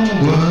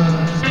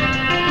forward.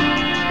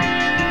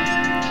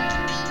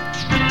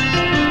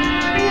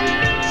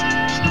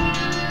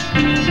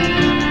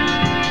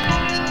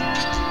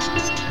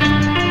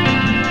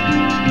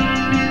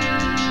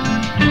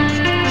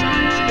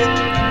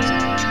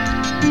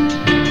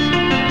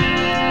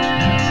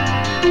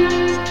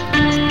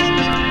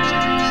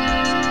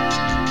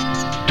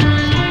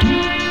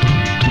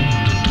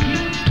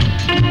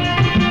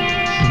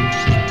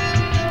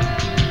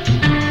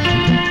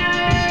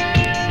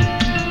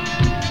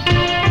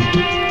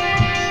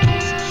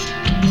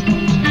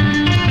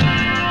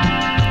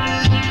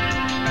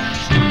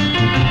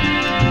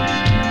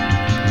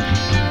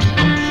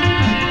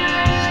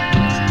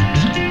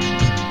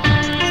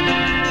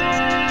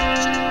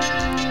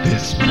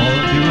 This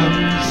body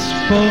runs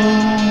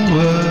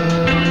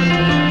forward.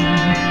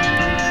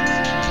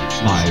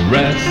 My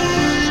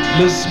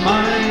restless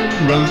mind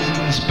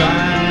runs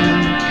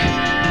back.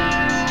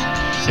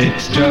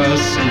 It's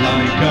just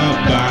like a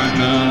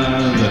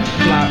banner that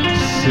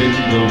flaps in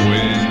the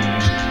wind.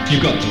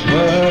 You've got to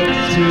work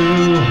to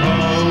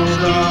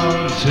hold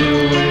on to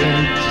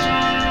it.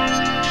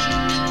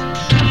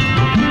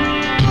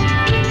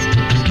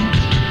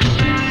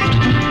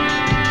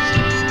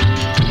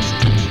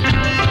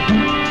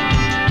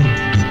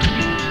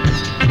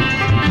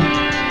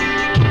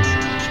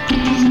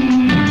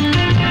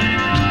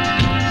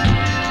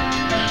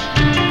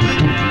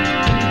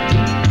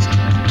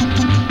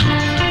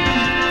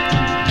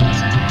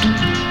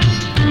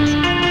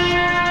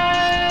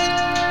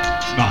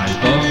 My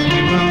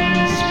body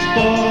runs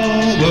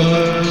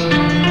forward.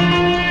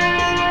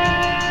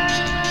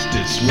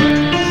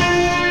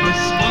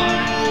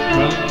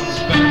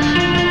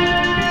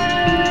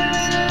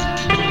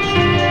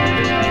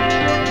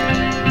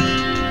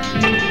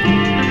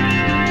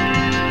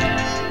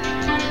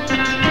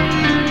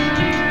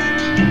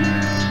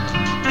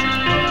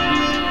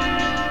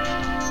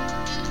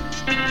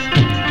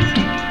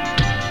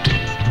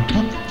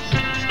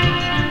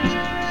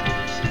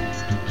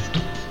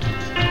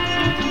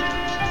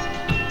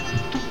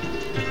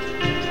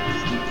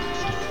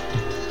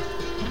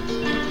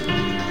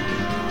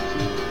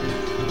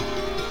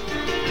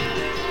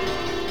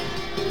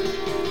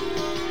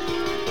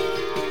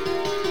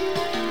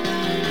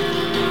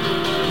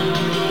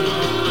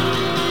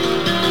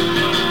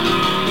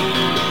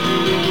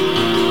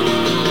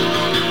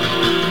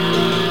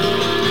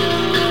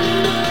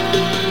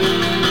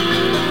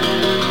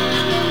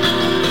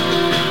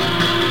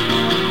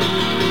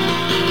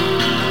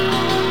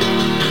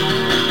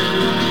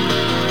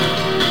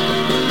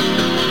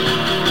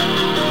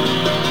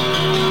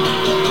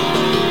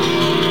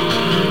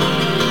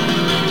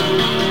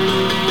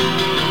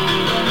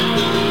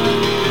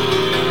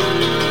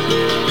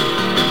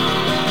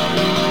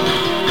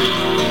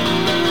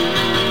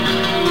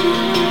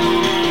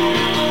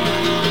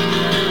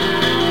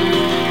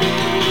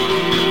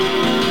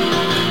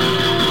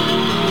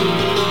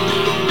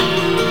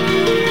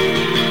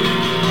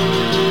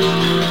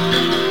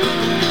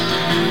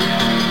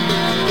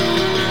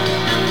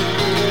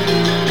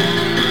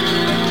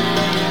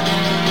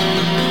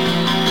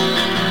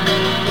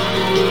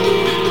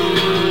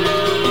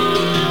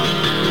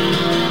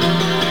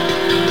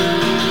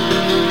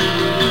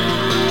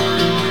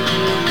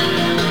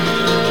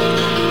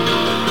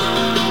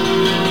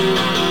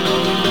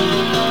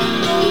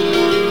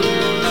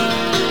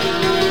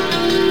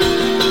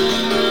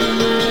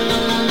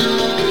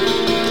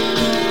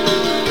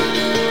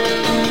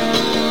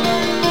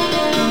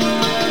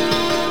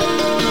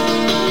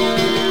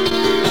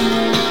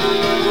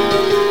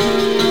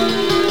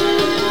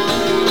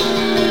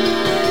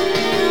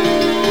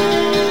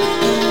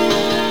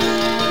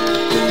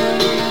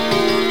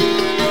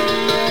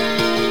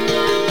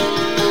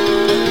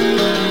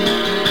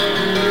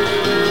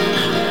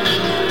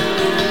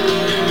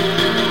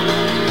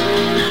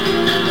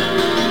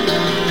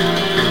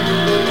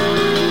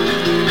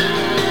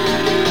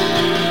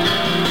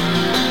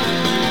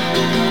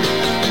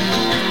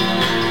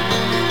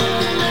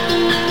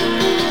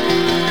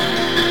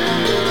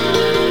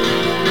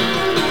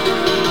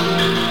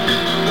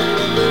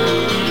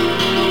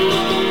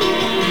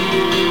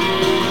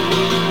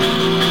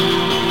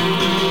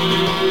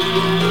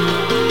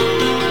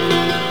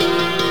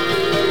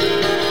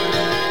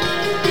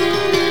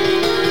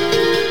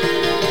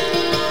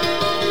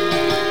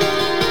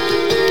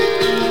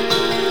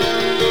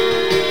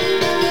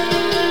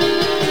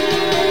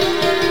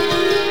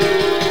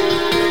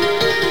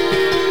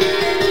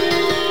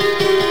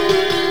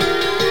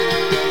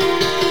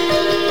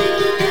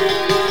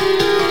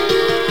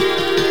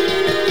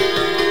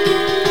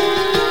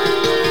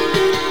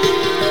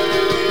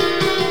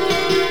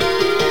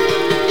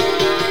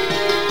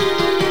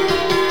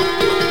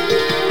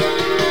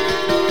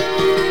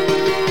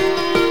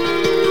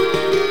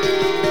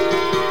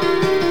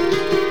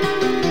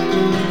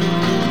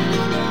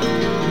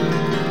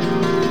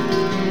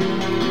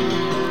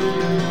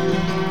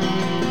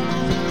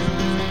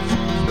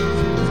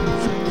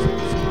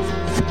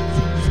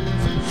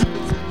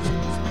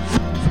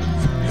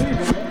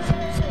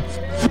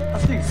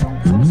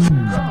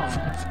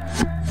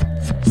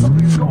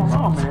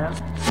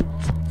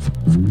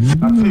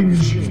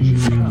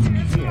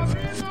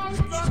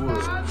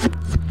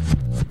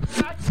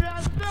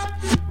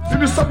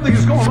 Something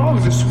is going on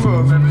in this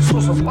world, and the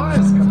source of life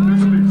is coming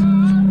into me.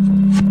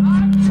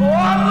 Oh,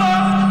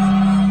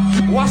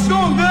 Allah! What's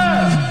going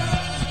there?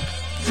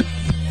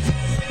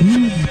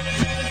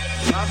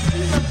 I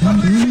see them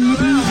coming around,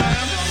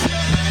 man.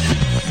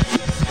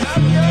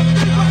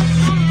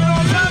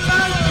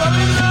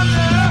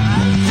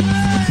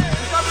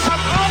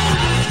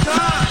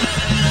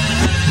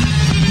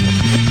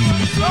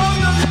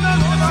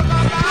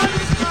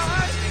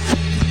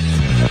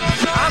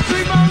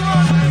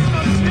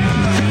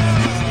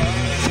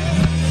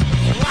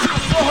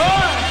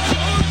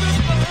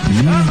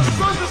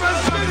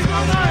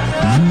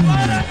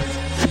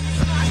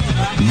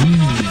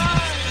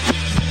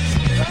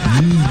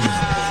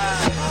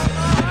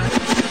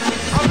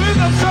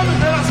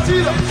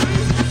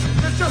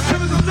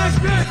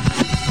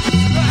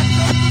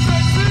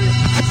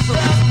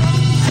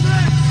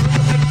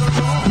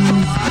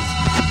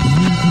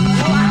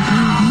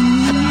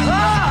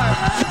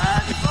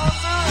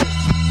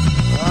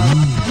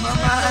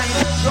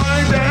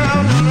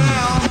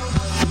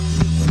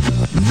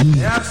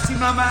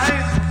 My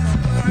mind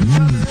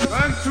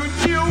run to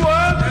new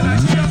world and I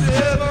still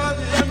never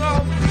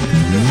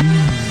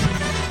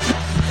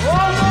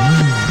oh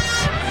Lord,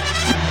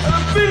 I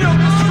feel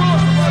the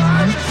source of my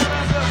life.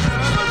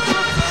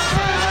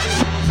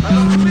 I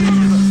don't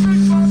believe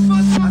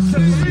I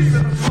believe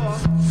in the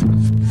Lord.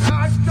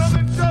 I come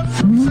and jump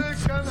from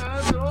sick and I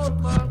know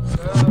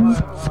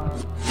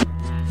myself.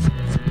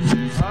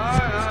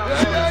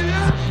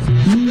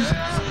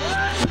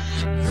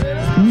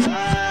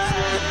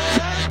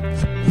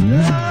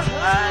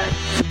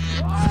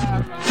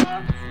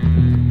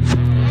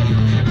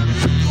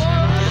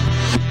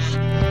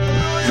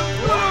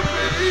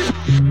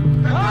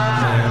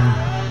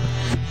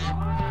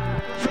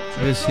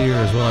 This here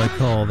is what I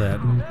call that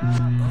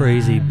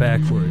crazy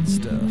backwards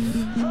stuff.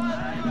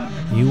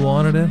 You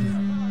wanted it,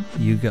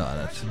 you got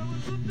it.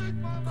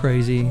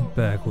 Crazy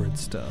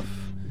backwards stuff.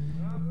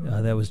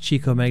 That was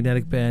Chico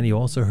Magnetic Band. You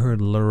also heard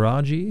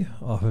Laraji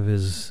off of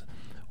his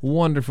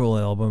wonderful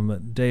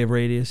album Day of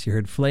Radius. You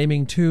heard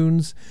Flaming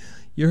Tunes.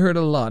 You heard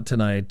a lot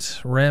tonight.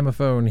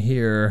 Ramaphone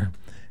here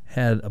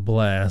had a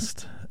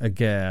blast, a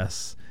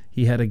gas.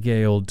 He had a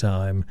gay old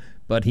time,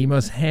 but he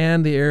must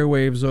hand the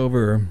airwaves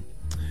over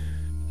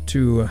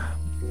to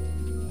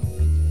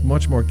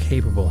much more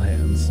capable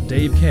hands.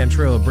 Dave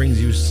Cantrell brings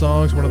you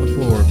songs one of the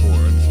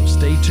floorboards, so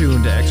stay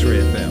tuned to X-Ray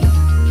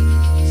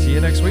FM. See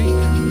you next week.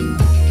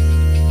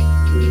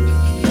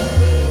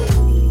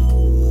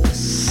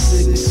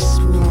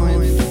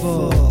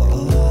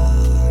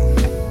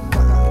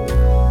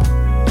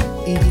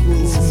 6.4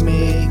 equals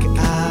make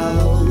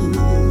out.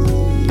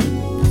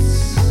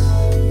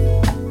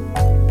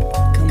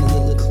 Come a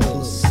little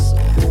closer.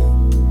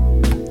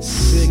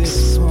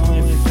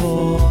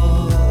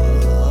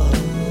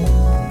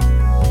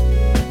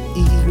 6.4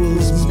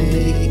 equals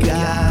make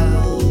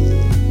out.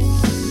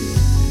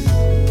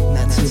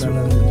 That's what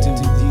I'm gonna do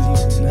to you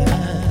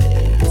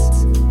tonight.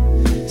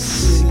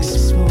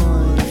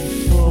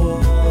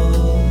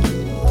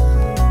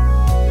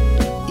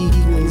 6.4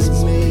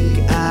 equals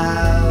make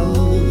out.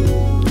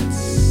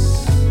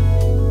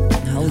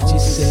 How would you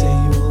say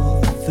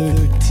you're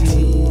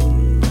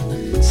 13?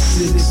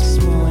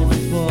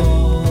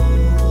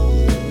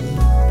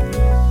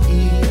 6.4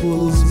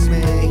 equals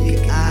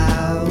make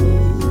out.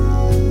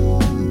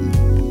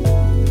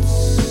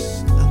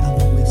 I'm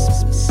gonna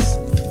whisper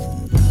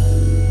something.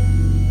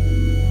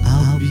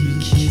 I'll be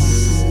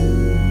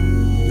kissing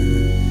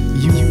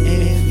you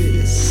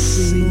every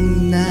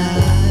single night.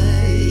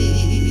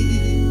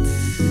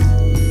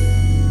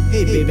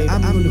 Hey baby,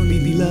 I'm gonna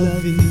be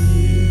loving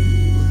you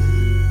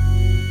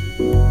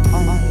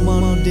on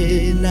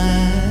Monday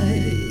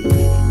nights.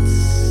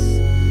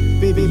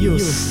 Baby, you're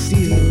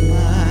still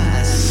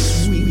my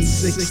sweet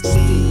 16.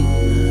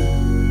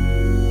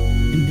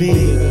 And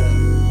baby,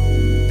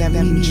 that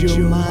means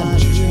you're my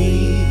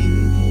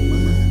dream.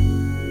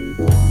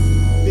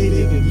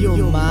 Baby, you're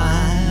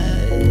my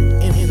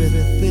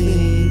everything.